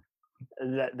copy.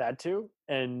 That too.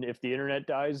 And if the internet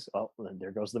dies, then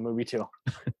there goes the movie too.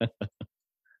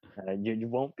 You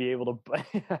won't be able to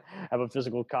have a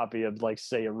physical copy of, like,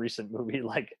 say, a recent movie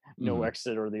like No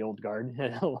Exit or The Old Guard.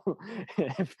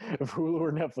 If Hulu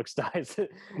or Netflix dies,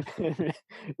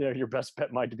 your best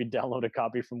bet might be download a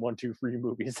copy from 1, 2 free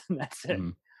movies, and that's it.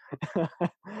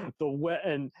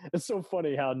 And it's so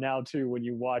funny how now too, when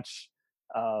you watch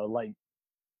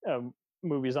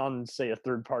movies on, say, a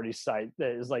third-party site,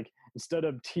 that is like, instead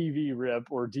of TV rip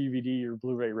or DVD or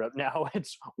Blu-ray rip, now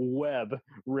it's web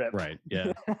rip. Right.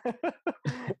 Yeah. And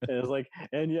it's like,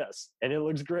 and yes, and it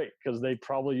looks great because they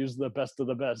probably use the best of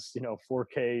the best,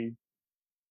 4K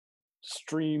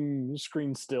screen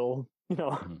still,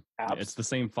 apps. Yeah, it's the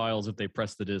same files. If they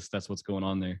press the disc, that's what's going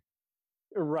on there.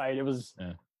 Right. It was.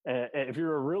 Yeah. If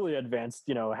you're a really advanced,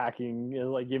 hacking,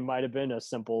 like, it might have been a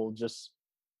simple just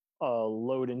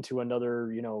load into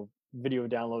another, video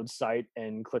download site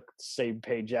and click save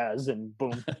page as, and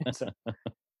boom,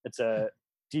 it's a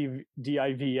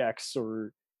DIVX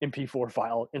or MP4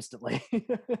 file instantly.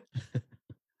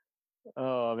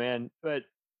 Oh man, but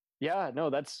yeah, no,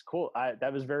 that's cool.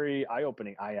 That was very eye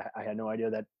opening. I had no idea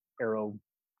that Arrow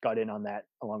got in on that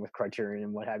along with Criterion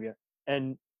and what have you.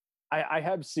 And I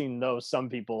have seen, though, some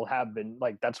people have been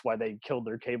like, that's why they killed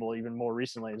their cable even more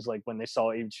recently, is like when they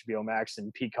saw HBO Max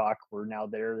and Peacock were now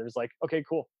there. There's like, okay,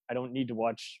 cool. I don't need to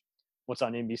watch what's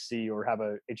on NBC or have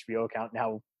a HBO account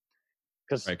now.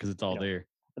 Because it's all there.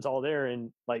 It's all there. And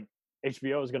like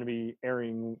HBO is going to be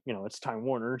airing, it's Time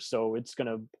Warner. So it's going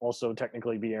to also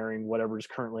technically be airing whatever's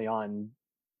currently on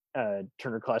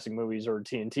Turner Classic Movies or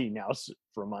TNT now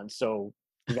for a month. So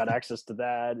you got access to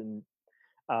that. And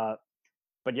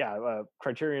but yeah,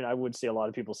 Criterion, I would see a lot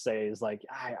of people say, is like,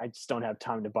 I just don't have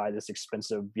time to buy this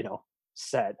expensive,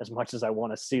 set, as much as I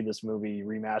want to see this movie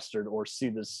remastered or see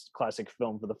this classic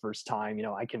film for the first time.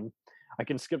 I can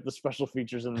skip the special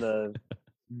features in the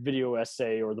video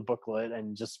essay or the booklet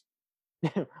and just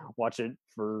watch it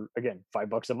for, again,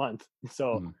 $5 a month.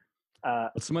 So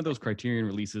but some of those Criterion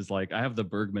releases, like I have the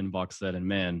Bergman box set, and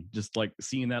man, just like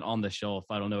seeing that on the shelf,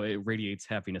 I don't know, it radiates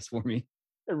happiness for me.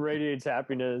 It radiates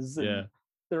happiness. And yeah.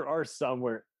 There are some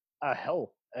where,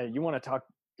 you want to talk,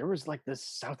 there was like this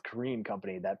South Korean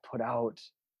company that put out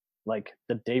like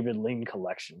the David Lean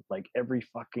collection, like every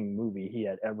fucking movie he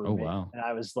had ever made. Wow. And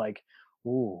I was like,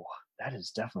 ooh, that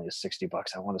is definitely a $60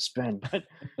 I want to spend, but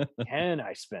can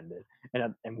I spend it?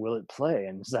 And will it play?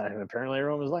 And so apparently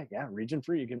everyone was like, yeah, region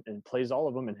free. You can, and it plays all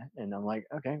of them. And I'm like,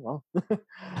 okay, well,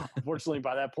 unfortunately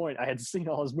by that point I had seen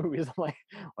all his movies. I'm like,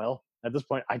 well, at this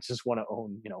point I just want to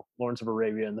own, Lawrence of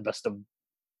Arabia and The Best of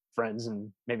Friends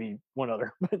and maybe one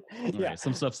other. But yeah, right.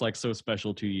 Some stuff's like so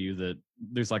special to you that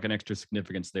there's like an extra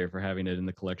significance there for having it in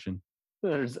the collection.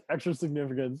 There's extra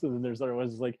significance, and then there's other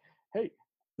ones like, hey,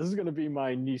 this is going to be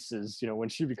my niece's, when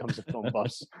she becomes a film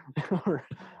buff, or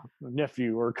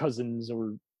nephew, or cousins,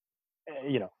 or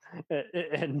and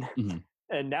Mm-hmm.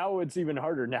 and now it's even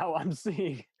harder. Now I'm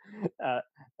seeing. I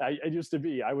used to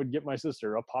be. I would get my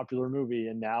sister a popular movie,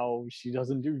 and now she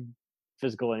doesn't do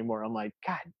physical anymore. I'm like,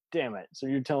 God damn it! So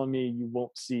you're telling me you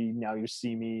won't see Now You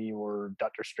See Me or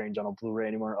Doctor Strange on a Blu-ray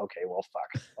anymore? Okay, well,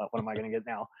 fuck. What am I going to get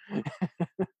now?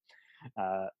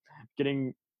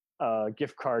 Getting a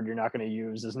gift card you're not going to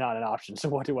use is not an option. So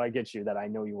what do I get you that I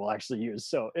know you will actually use?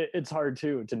 So it's hard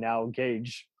too to now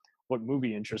gauge what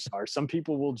movie interests are. Some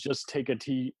people will just take a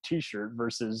t-shirt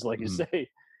versus, like you say,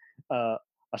 a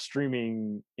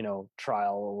streaming,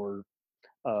 trial, or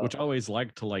which I always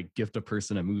like to like gift a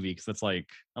person a movie, because that's like,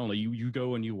 I don't know, you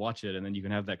go and you watch it and then you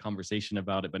can have that conversation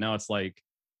about it. But now it's like,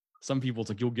 some people, it's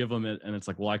like you'll give them it and it's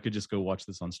like, well, I could just go watch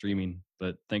this on streaming,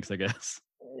 but thanks, I guess.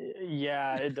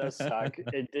 Yeah, it does suck.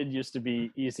 It did used to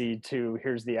be easy to,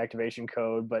 here's the activation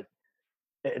code, but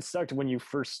it sucked when you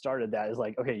first started that. It's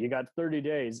like, okay, you got 30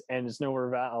 days and it's nowhere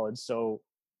valid. So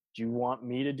do you want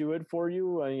me to do it for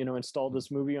you? Install this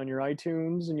movie on your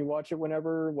iTunes and you watch it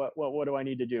whenever. What do I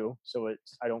need to do so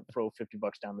I don't throw $50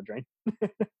 down the drain?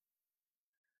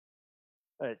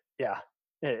 But yeah,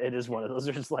 it is one of those.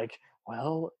 They're just like,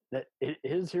 well, that it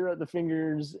is here at the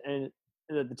fingers and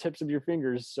the tips of your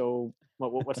fingers. So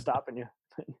what's stopping you?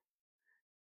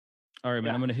 All right,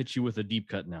 man, I'm going to hit you with a deep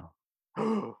cut now.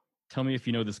 Tell me if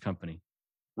you know this company.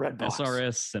 Redbox.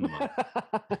 SRS Cinema.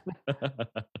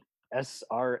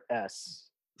 SRS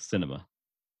Cinema.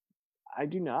 I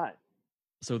do not.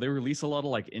 So they release a lot of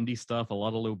like indie stuff, a lot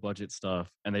of low budget stuff,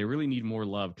 and they really need more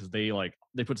love because they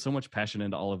put so much passion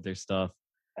into all of their stuff.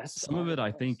 SRS. Some of it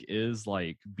I think is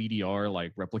like BDR,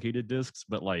 like replicated discs,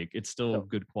 but like it's still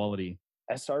good quality.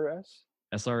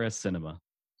 SRS Cinema.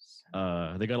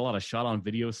 They got a lot of shot on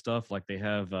video stuff. Like they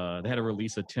had a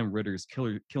release of Tim Ritter's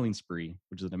Killing Spree,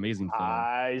 which is an amazing film.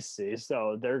 I see.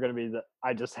 So they're going to be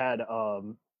I just had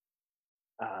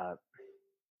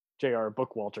J.R.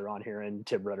 Bookwalter on here and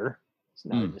Tim Ritter. It's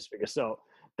not in this figure. So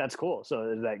that's cool.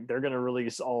 So like they're going to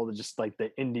release all the just like the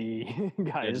indie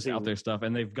guys just out there stuff,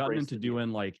 and they've gotten into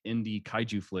doing like indie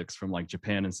kaiju flicks from like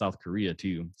Japan and South Korea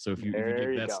too. So if you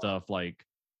dig that stuff, like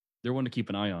they're one to keep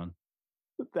an eye on.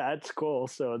 That's cool.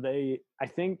 So I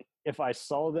think if I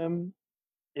saw them,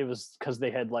 it was because they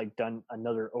had like done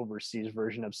another overseas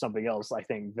version of something else. I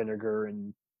think Vinegar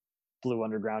and Blue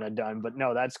Underground had done, but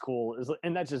no, that's cool.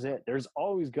 And that's just it. There's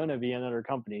always going to be another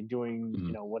company doing,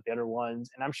 what the other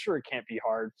ones, and I'm sure it can't be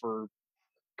hard for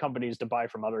companies to buy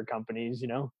from other companies,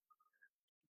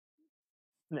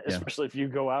 especially if you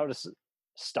go out of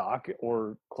stock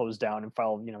or close down and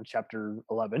file, chapter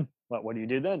 11. What do you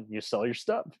do then? You sell your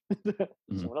stuff.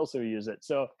 Someone else will use it.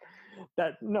 So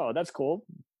that's cool.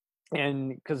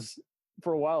 And because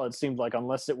for a while it seemed like,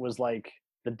 unless it was like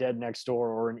The Dead Next Door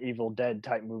or an Evil Dead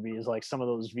type movie, is like some of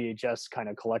those VHS kind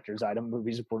of collector's item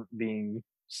movies weren't being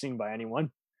seen by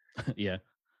anyone. Yeah.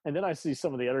 And then I see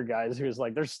some of the other guys who's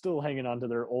like, they're still hanging on to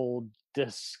their old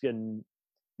disc and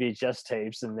VHS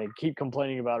tapes, and they keep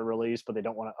complaining about a release, but they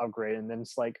don't want to upgrade. And then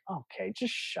it's like, okay,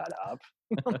 just shut up.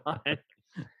 Come on.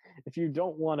 If you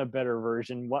don't want a better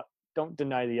version, don't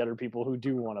deny the other people who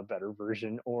do want a better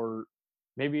version, or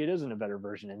maybe it isn't a better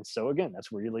version. And so again,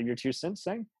 that's where you leave your 2 cents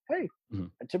saying, hey,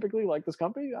 I typically like this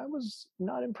company. I was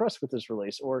not impressed with this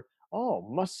release, or,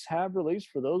 must have release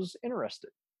for those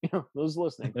interested, those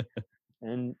listening.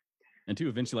 And two,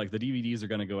 eventually like the DVDs are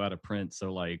going to go out of print.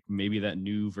 So like maybe that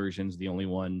new version's the only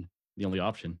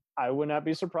option. I would not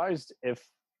be surprised if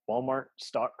Walmart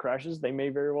stock crashes. They may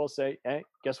very well say, hey,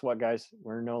 guess what, guys?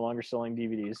 We're no longer selling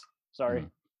DVDs. Sorry.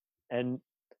 And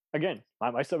again,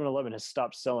 my 7-Eleven has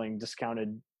stopped selling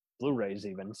discounted Blu-rays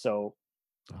even. So,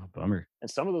 bummer. And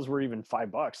some of those were even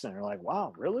 $5, and they're like,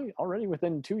 wow, really? Already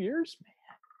within 2 years?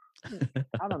 Man,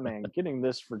 how am I getting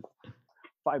this for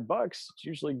 $5? It's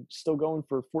usually still going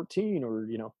for 14 or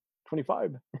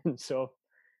 25. And so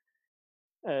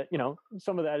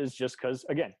some of that is just because,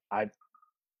 again, I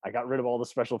got rid of all the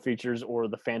special features or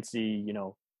the fancy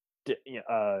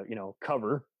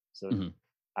cover. So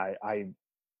I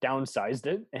downsized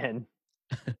it and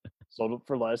sold it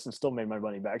for less and still made my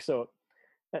money back. So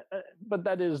But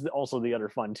that is also the other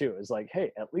fun too. Is like,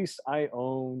 hey, at least I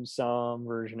own some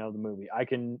version of the movie. I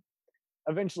can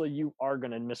eventually. You are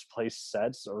going to misplace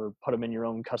sets or put them in your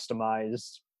own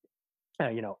customized,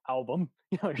 album.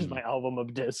 Here's my album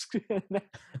of discs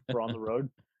for on the road.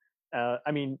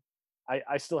 I mean,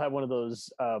 I still have one of those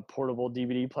portable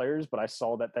DVD players, but I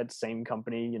saw that same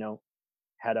company,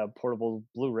 had a portable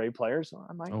Blu-ray player, so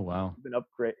I might even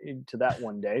upgrade to that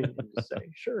one day and just say,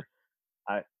 sure,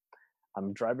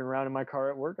 I'm driving around in my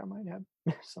car at work. I might have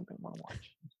something I want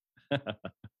to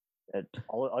watch.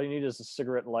 All you need is a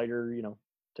cigarette lighter,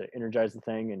 to energize the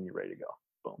thing, and you're ready to go.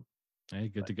 Boom. Hey,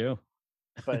 good to go.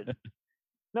 But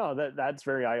no, that's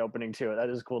very eye-opening too. That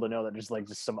is cool to know that there's like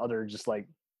just some other, just like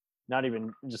not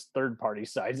even just third-party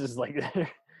sizes like that.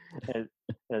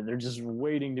 And they're just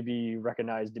waiting to be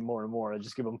recognized more and more. I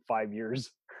just give them 5 years.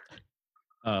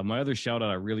 My other shout out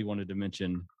I really wanted to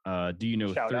mention. Do you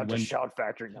know Shout out to Shout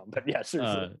Factory? No, but yeah,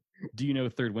 seriously. Do you know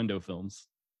Third Window Films?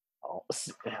 Oh,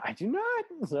 I do not.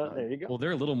 So there you go. Well,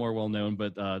 they're a little more well known,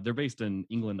 but they're based in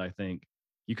England, I think.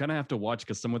 You kind of have to watch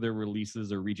because some of their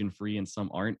releases are region free and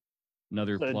some aren't.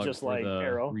 Another plug just for like the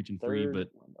Arrow, region free, but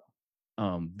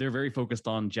they're very focused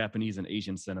on Japanese and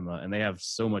Asian cinema, and they have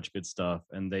so much good stuff,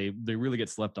 and they really get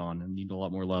slept on and need a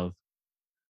lot more love.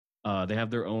 They have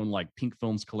their own like pink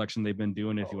films collection they've been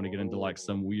doing. If you want to get into like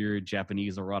some weird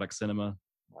Japanese erotic cinema,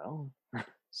 well,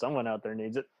 someone out there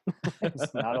needs it.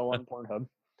 It's not all on Pornhub.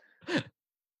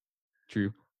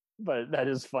 True, but that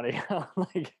is funny.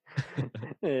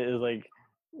 Like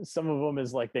some of them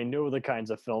is like they know the kinds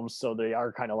of films, so they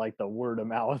are kind of like the word of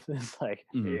mouth. It's like,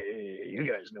 hey, you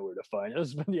guys know where to find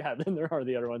us. But yeah, then there are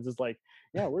the other ones. It's like,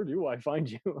 yeah, where do I find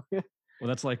you? Well,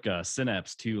 that's like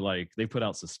Synapse too. Like they put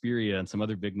out Suspiria and some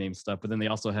other big name stuff, but then they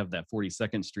also have that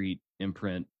 42nd Street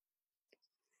imprint.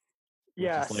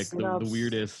 Yeah, like the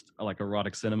weirdest like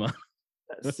erotic cinema.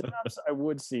 Synapse I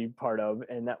would see part of,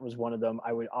 and that was one of them.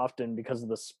 I would often, because of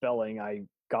the spelling, I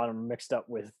got them mixed up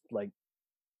with like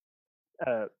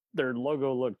their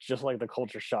logo looked just like the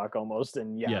Culture Shock almost,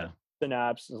 and yeah.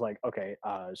 Synapse is like, okay,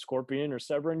 Scorpion or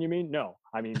Severin, you mean? No,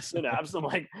 I mean Synapse. I'm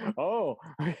like, oh,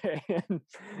 okay.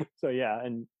 So yeah,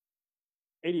 and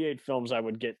 88 films I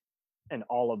would get, and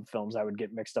all of films I would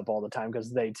get mixed up all the time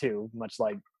because they too, much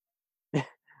like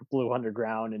Blue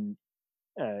Underground and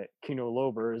Kino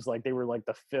Lorber, is like they were like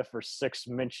the 5th or 6th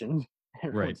mentioned.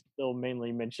 Right. Still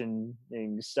mainly mentioning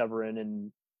Severin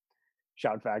and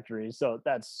Shout Factory. So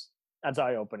that's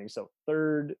eye-opening. So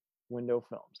Third Window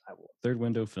Films. I will. Third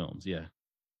Window Films, yeah.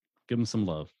 Give them some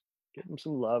love. Give them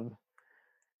some love.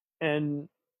 And,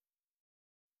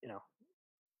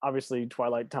 obviously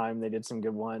Twilight Time, they did some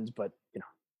good ones, but,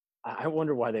 I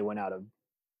wonder why they went out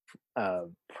of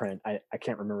print. I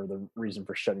can't remember the reason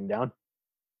for shutting down.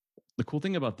 The cool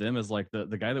thing about them is like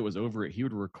the guy that was over it, he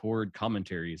would record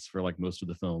commentaries for like most of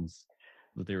the films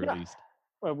that they released.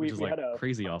 Well, which is like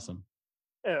crazy awesome.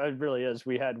 It really is.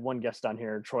 We had one guest on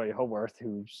here, Troy Howarth,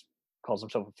 who calls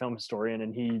himself a film historian,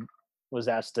 and he was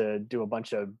asked to do a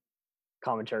bunch of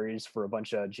commentaries for a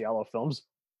bunch of Giallo films.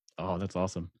 Oh, that's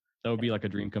awesome. That would be like a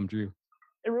dream come true.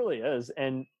 It really is.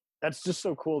 And that's just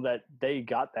so cool that they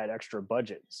got that extra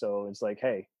budget. So it's like,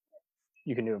 hey,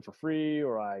 you can do it for free,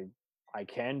 or I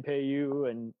can pay you.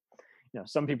 And,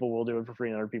 some people will do it for free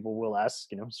and other people will ask,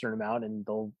 a certain amount and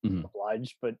they'll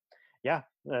oblige. But yeah,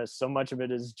 so much of it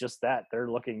is just that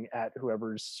they're looking at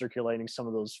whoever's circulating some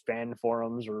of those fan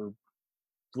forums or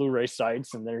Blu-ray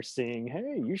sites, and they're seeing,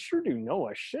 hey, you sure do know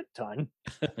a shit ton.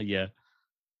 Yeah.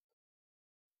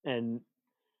 And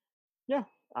yeah,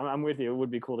 I'm with you. It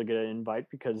would be cool to get an invite,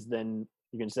 because then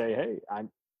you can say, hey, I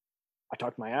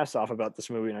talked my ass off about this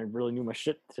movie and I really knew my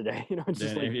shit today. It's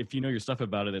just like, if you know your stuff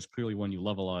about it, it's clearly one you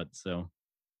love a lot. So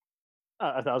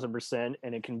 1,000%.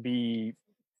 And it can be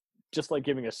just like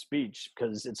giving a speech,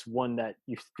 because it's one that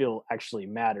you feel actually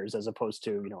matters, as opposed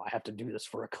to, I have to do this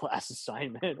for a class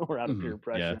assignment or out of peer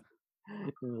pressure. Yeah.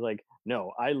 Like,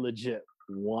 no, I legit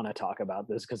want to talk about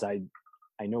this because I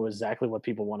know exactly what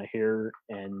people want to hear,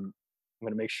 and I'm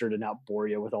going to make sure to not bore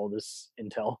you with all this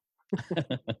intel.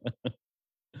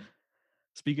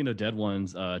 Speaking of dead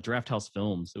ones, Draft House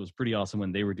Films, it was pretty awesome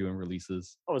when they were doing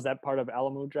releases. Oh, is that part of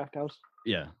Alamo Draft House?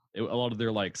 Yeah. A lot of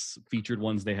their like featured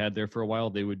ones they had there for a while,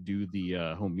 they would do the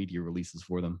home media releases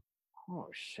for them. Oh,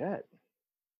 shit.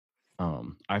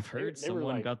 I've heard someone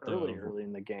were like got early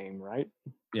in the game, right?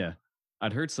 Yeah.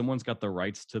 I'd heard someone's got the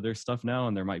rights to their stuff now,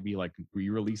 and there might be like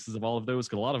re-releases of all of those,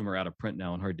 because a lot of them are out of print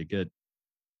now and hard to get.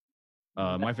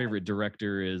 My favorite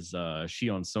director is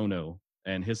Shion Sono,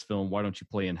 and his film Why Don't You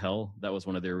Play in Hell? That was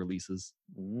one of their releases.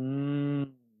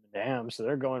 Damn, so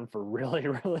they're going for really,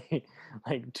 really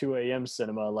like 2 a.m.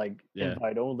 cinema, like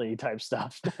invite only type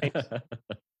stuff. Nice.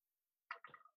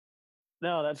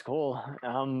 No, that's cool.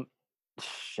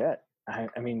 Shit. I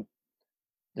mean,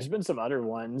 there's been some other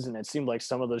ones, and it seemed like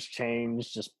some of those chains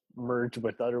just merged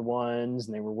with other ones,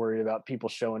 and they were worried about people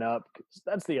showing up.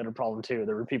 That's the other problem too.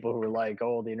 There were people who were like,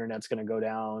 "Oh, the internet's going to go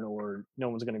down, or no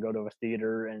one's going to go to a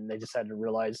theater," and they just had to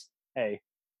realize, "Hey,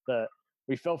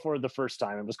 we fell for it the first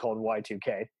time. It was called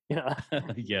Y2K.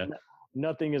 Yeah,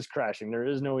 nothing is crashing. There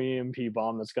is no EMP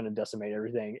bomb that's going to decimate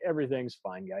everything. Everything's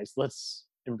fine, guys. Let's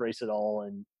embrace it all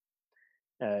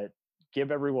and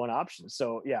give everyone options."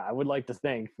 So yeah, I would like to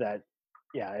think that,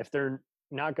 yeah, if they're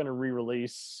not going to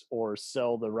re-release or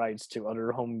sell the rights to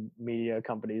other home media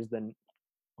companies, then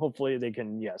hopefully they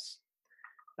can,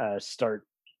 start,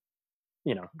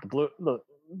 the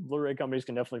Blu-ray companies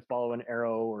can definitely follow an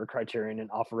Arrow or Criterion and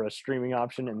offer a streaming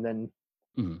option, and then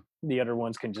the other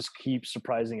ones can just keep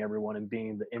surprising everyone and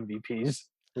being the MVPs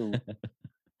who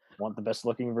want the best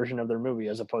looking version of their movie,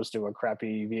 as opposed to a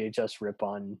crappy VHS rip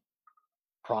on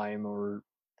Prime or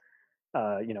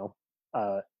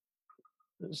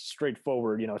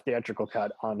straightforward, theatrical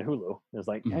cut on Hulu. It's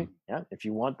like, hey, yeah, if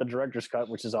you want the director's cut,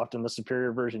 which is often the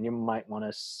superior version, you might want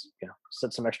to,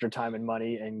 set some extra time and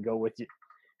money and go with you.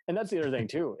 And that's the other thing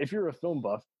too. If you're a film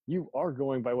buff, you are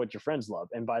going by what your friends love,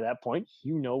 and by that point,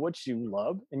 you know what you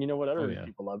love, and you know what other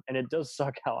people love. And it does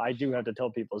suck how I do have to tell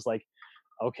people, it's like,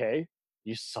 okay,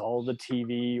 you saw the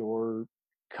TV or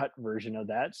cut version of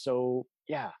that, so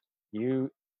yeah,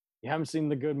 you haven't seen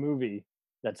the good movie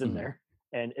that's in there.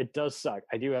 And it does suck.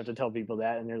 I do have to tell people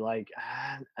that, and they're like,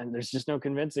 and there's just no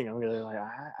convincing them. They're like,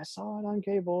 I saw it on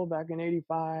cable back in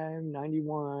 85,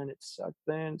 91. It sucked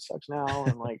then, it sucks now.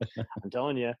 I'm like, I'm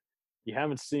telling you, you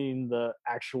haven't seen the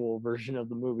actual version of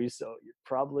the movie. So you're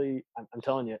probably, I'm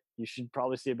telling you, you should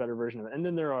probably see a better version of it. And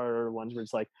then there are ones where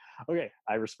it's like, okay,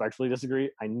 I respectfully disagree.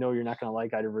 I know you're not going to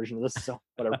like either version of this, so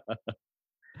whatever.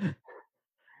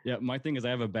 Yeah, my thing is I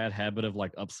have a bad habit of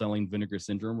like upselling Vinegar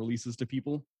Syndrome releases to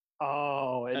people.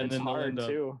 Oh, and it's then hard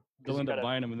too. They'll end up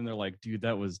buying them, and then they're like, "Dude,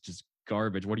 that was just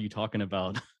garbage. What are you talking about?"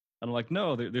 And I'm like,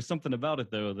 "No, there's something about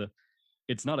it though.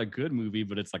 It's not a good movie,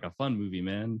 but it's like a fun movie,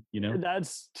 man. You know."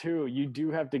 That's too. You do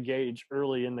have to gauge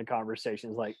early in the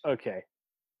conversations, like, okay,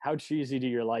 how cheesy do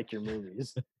you like your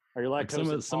movies? Are you like some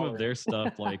of their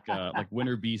stuff, like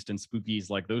Winter Beast and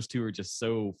Spookies, like those two are just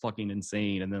so fucking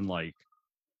insane, and then like.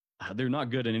 They're not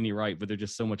good in any right, but they're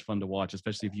just so much fun to watch,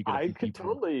 especially if you get. I could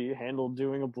totally handle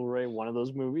doing a Blu-ray one of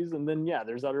those movies, and then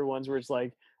there's other ones where it's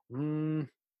like,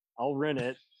 I'll rent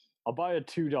it. I'll buy a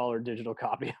 $2 digital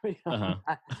copy. I'm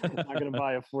not going to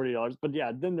buy a $40, but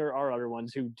then there are other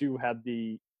ones who do have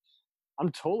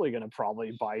I'm totally going to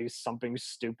probably buy something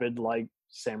stupid like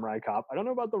Samurai Cop. I don't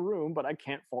know about The Room, but I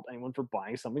can't fault anyone for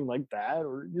buying something like that.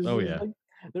 Or like,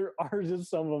 there are just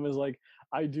some of them is like,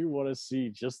 I do want to see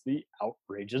just the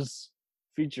outrageous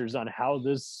features on how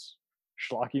this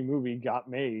schlocky movie got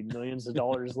made millions of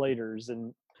dollars later.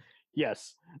 And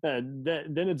yes, then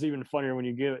it's even funnier when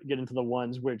you get into the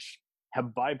ones which have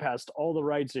bypassed all the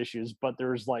rights issues, but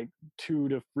there's like 2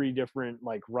 to 3 different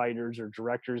like writers or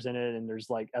directors in it, and there's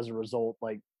like, as a result,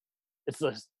 like it's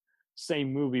the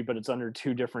same movie, but it's under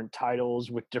 2 different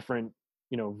titles with different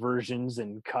versions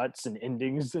and cuts and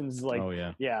endings. And it's like,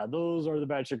 those are the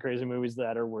batshit crazy movies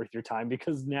that are worth your time,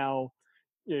 because now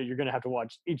you're going to have to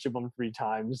watch each of them 3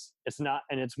 times.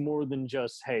 It's more than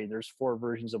just, hey, there's 4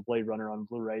 versions of Blade Runner on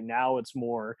Blu-ray. Now it's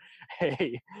more,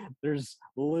 hey, there's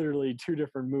literally 2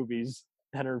 different movies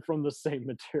that are from the same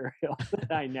material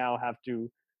that I now have to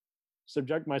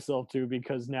subject myself to,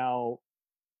 because now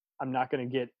I'm not going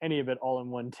to get any of it all in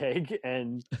one take.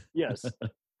 And yes,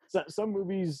 some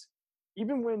movies,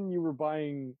 even when you were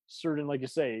buying certain, like you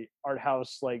say, art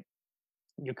house, like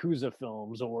Yakuza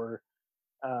films, or,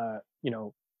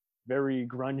 very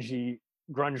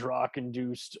grunge rock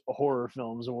induced horror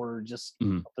films, or just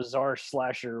a bizarre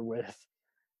slasher with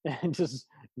just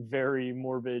very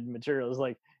morbid materials.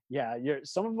 Like,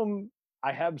 some of them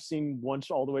I have seen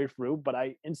once all the way through, but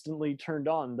I instantly turned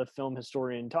on the film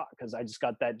historian talk because I just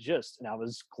got that gist, and I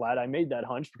was glad I made that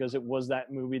hunch, because it was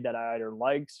that movie that I either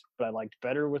liked, but I liked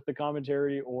better with the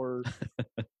commentary, or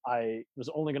I was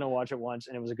only going to watch it once,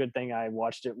 and it was a good thing I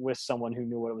watched it with someone who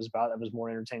knew what it was about, that was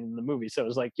more entertaining than the movie. So it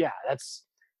was like, that's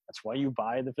why you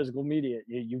buy the physical media.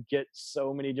 You get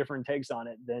so many different takes on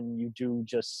it than you do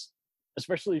just,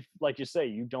 especially like you say,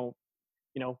 you don't,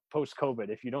 post-COVID,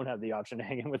 if you don't have the option to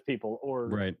hang in with people, or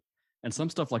right. And some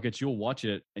stuff like it, you'll watch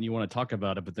it and you want to talk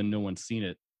about it, but then no one's seen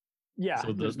it. Yeah.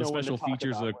 So the special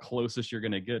features are the closest you're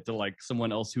going to get to like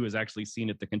someone else who has actually seen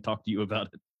it that can talk to you about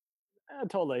it.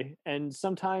 totally. And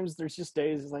sometimes there's just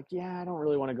days it's like, yeah, I don't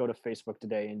really want to go to Facebook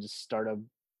today and just start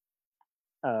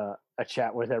a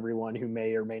chat with everyone who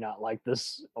may or may not like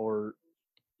this, or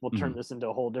we'll turn this into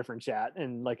a whole different chat.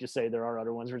 And like you say, there are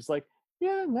other ones where it's like,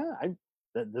 yeah, no,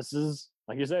 this is,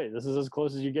 like you say, this is as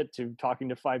close as you get to talking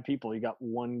to 5 people. You got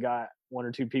one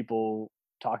or two people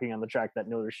talking on the track that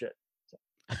know their shit.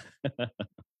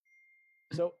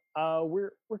 So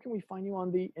where can we find you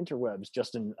on the interwebs,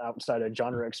 Justin, outside of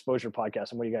Genre Exposure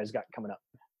Podcast, and what do you guys got coming up?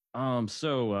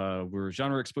 So we're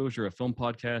Genre Exposure, a film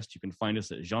podcast. You can find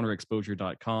us at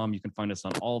genreexposure.com. You can find us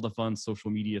on all the fun social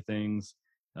media things,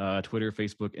 Twitter,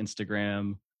 Facebook,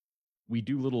 Instagram. We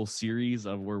do little series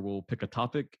of where we'll pick a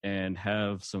topic and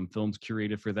have some films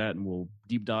curated for that, and we'll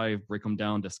deep dive, break them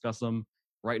down, discuss them.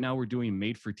 Right now we're doing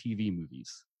made-for-TV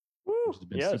movies, which has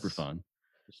been super fun.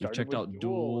 We've checked out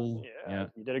Duel. Yeah,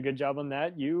 you did a good job on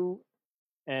that. You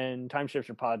and Time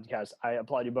Shifter Podcast, I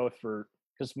applaud you both for,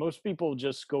 because most people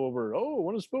just go over,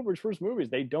 one of Spielberg's first movies.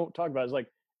 They don't talk about it. It's like,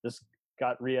 this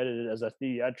got re-edited as a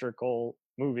theatrical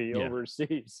movie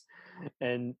overseas.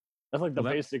 And that's like the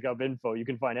basic of info you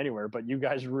can find anywhere, but you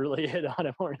guys really hit on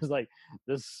it more. It's like,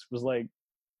 this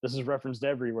is referenced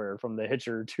everywhere, from The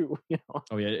Hitcher to,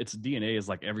 Oh yeah, its DNA is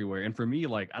like everywhere. And for me,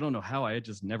 like, I don't know how I had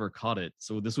just never caught it.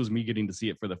 So this was me getting to see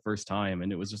it for the first time,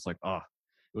 and it was just like, it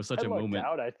was such a moment.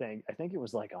 I think it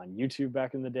was like on YouTube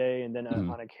back in the day, and then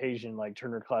on occasion, like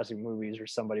Turner Classic Movies or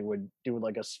somebody would do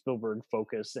like a Spielberg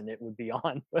focus, and it would be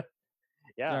on. But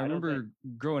yeah, I remember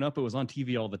growing up, it was on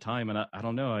TV all the time, and I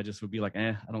don't know, I just would be like,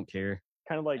 I don't care.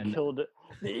 Kind of like killed it.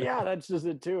 Yeah, that's just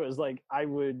it too. It's like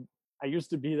I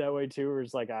used to be that way too, where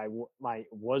it's like I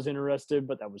was interested,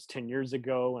 but that was 10 years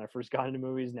ago when I first got into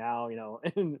movies. Now,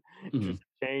 and just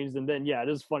changed. And then, yeah, it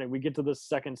is funny. We get to the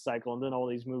second cycle, and then all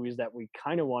these movies that we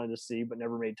kind of wanted to see but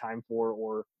never made time for,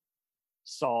 or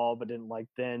saw but didn't like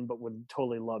then but would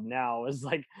totally love now, is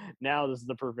like, now this is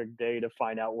the perfect day to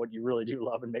find out what you really do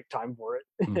love and make time for it.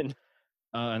 And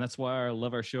that's why I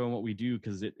love our show and what we do,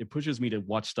 because it pushes me to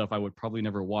watch stuff I would probably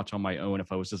never watch on my own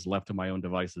if I was just left to my own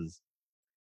devices.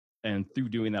 And through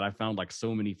doing that, I found like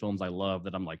so many films I love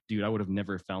that I'm like, dude, I would have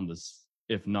never found this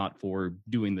if not for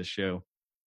doing this show.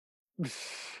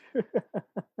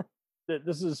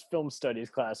 This is film studies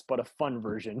class, but a fun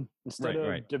version. Instead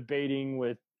of debating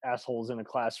with assholes in a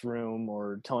classroom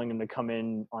or telling them to come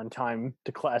in on time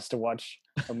to class to watch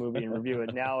a movie and review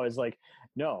it, now is like,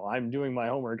 no, I'm doing my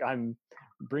homework. I'm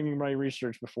bringing my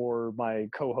research before my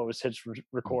co-host hits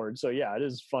record. So yeah, it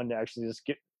is fun to actually just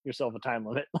get yourself a time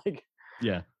limit. Like,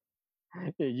 yeah.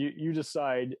 You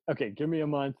decide, okay, give me a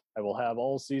month. I will have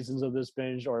all seasons of this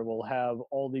binge, or I will have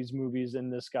all these movies in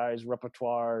this guy's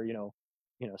repertoire,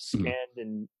 scanned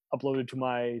and uploaded to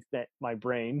my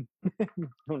brain,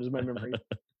 known as my memory.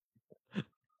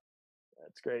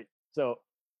 That's great. So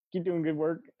keep doing good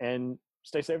work and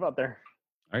stay safe out there.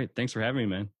 All right. Thanks for having me,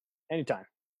 man. Anytime.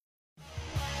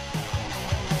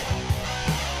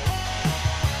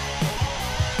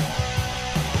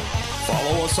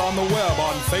 Follow us on the web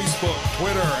on Facebook,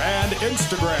 Twitter, and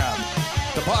Instagram.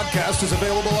 The podcast is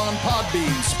available on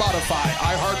Podbean, Spotify,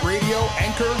 iHeartRadio,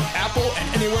 Anchor, Apple,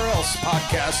 and anywhere else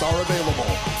podcasts are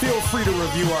available. Feel free to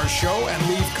review our show and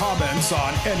leave comments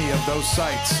on any of those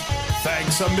sites.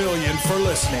 Thanks a million for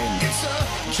listening. It's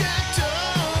a jacked up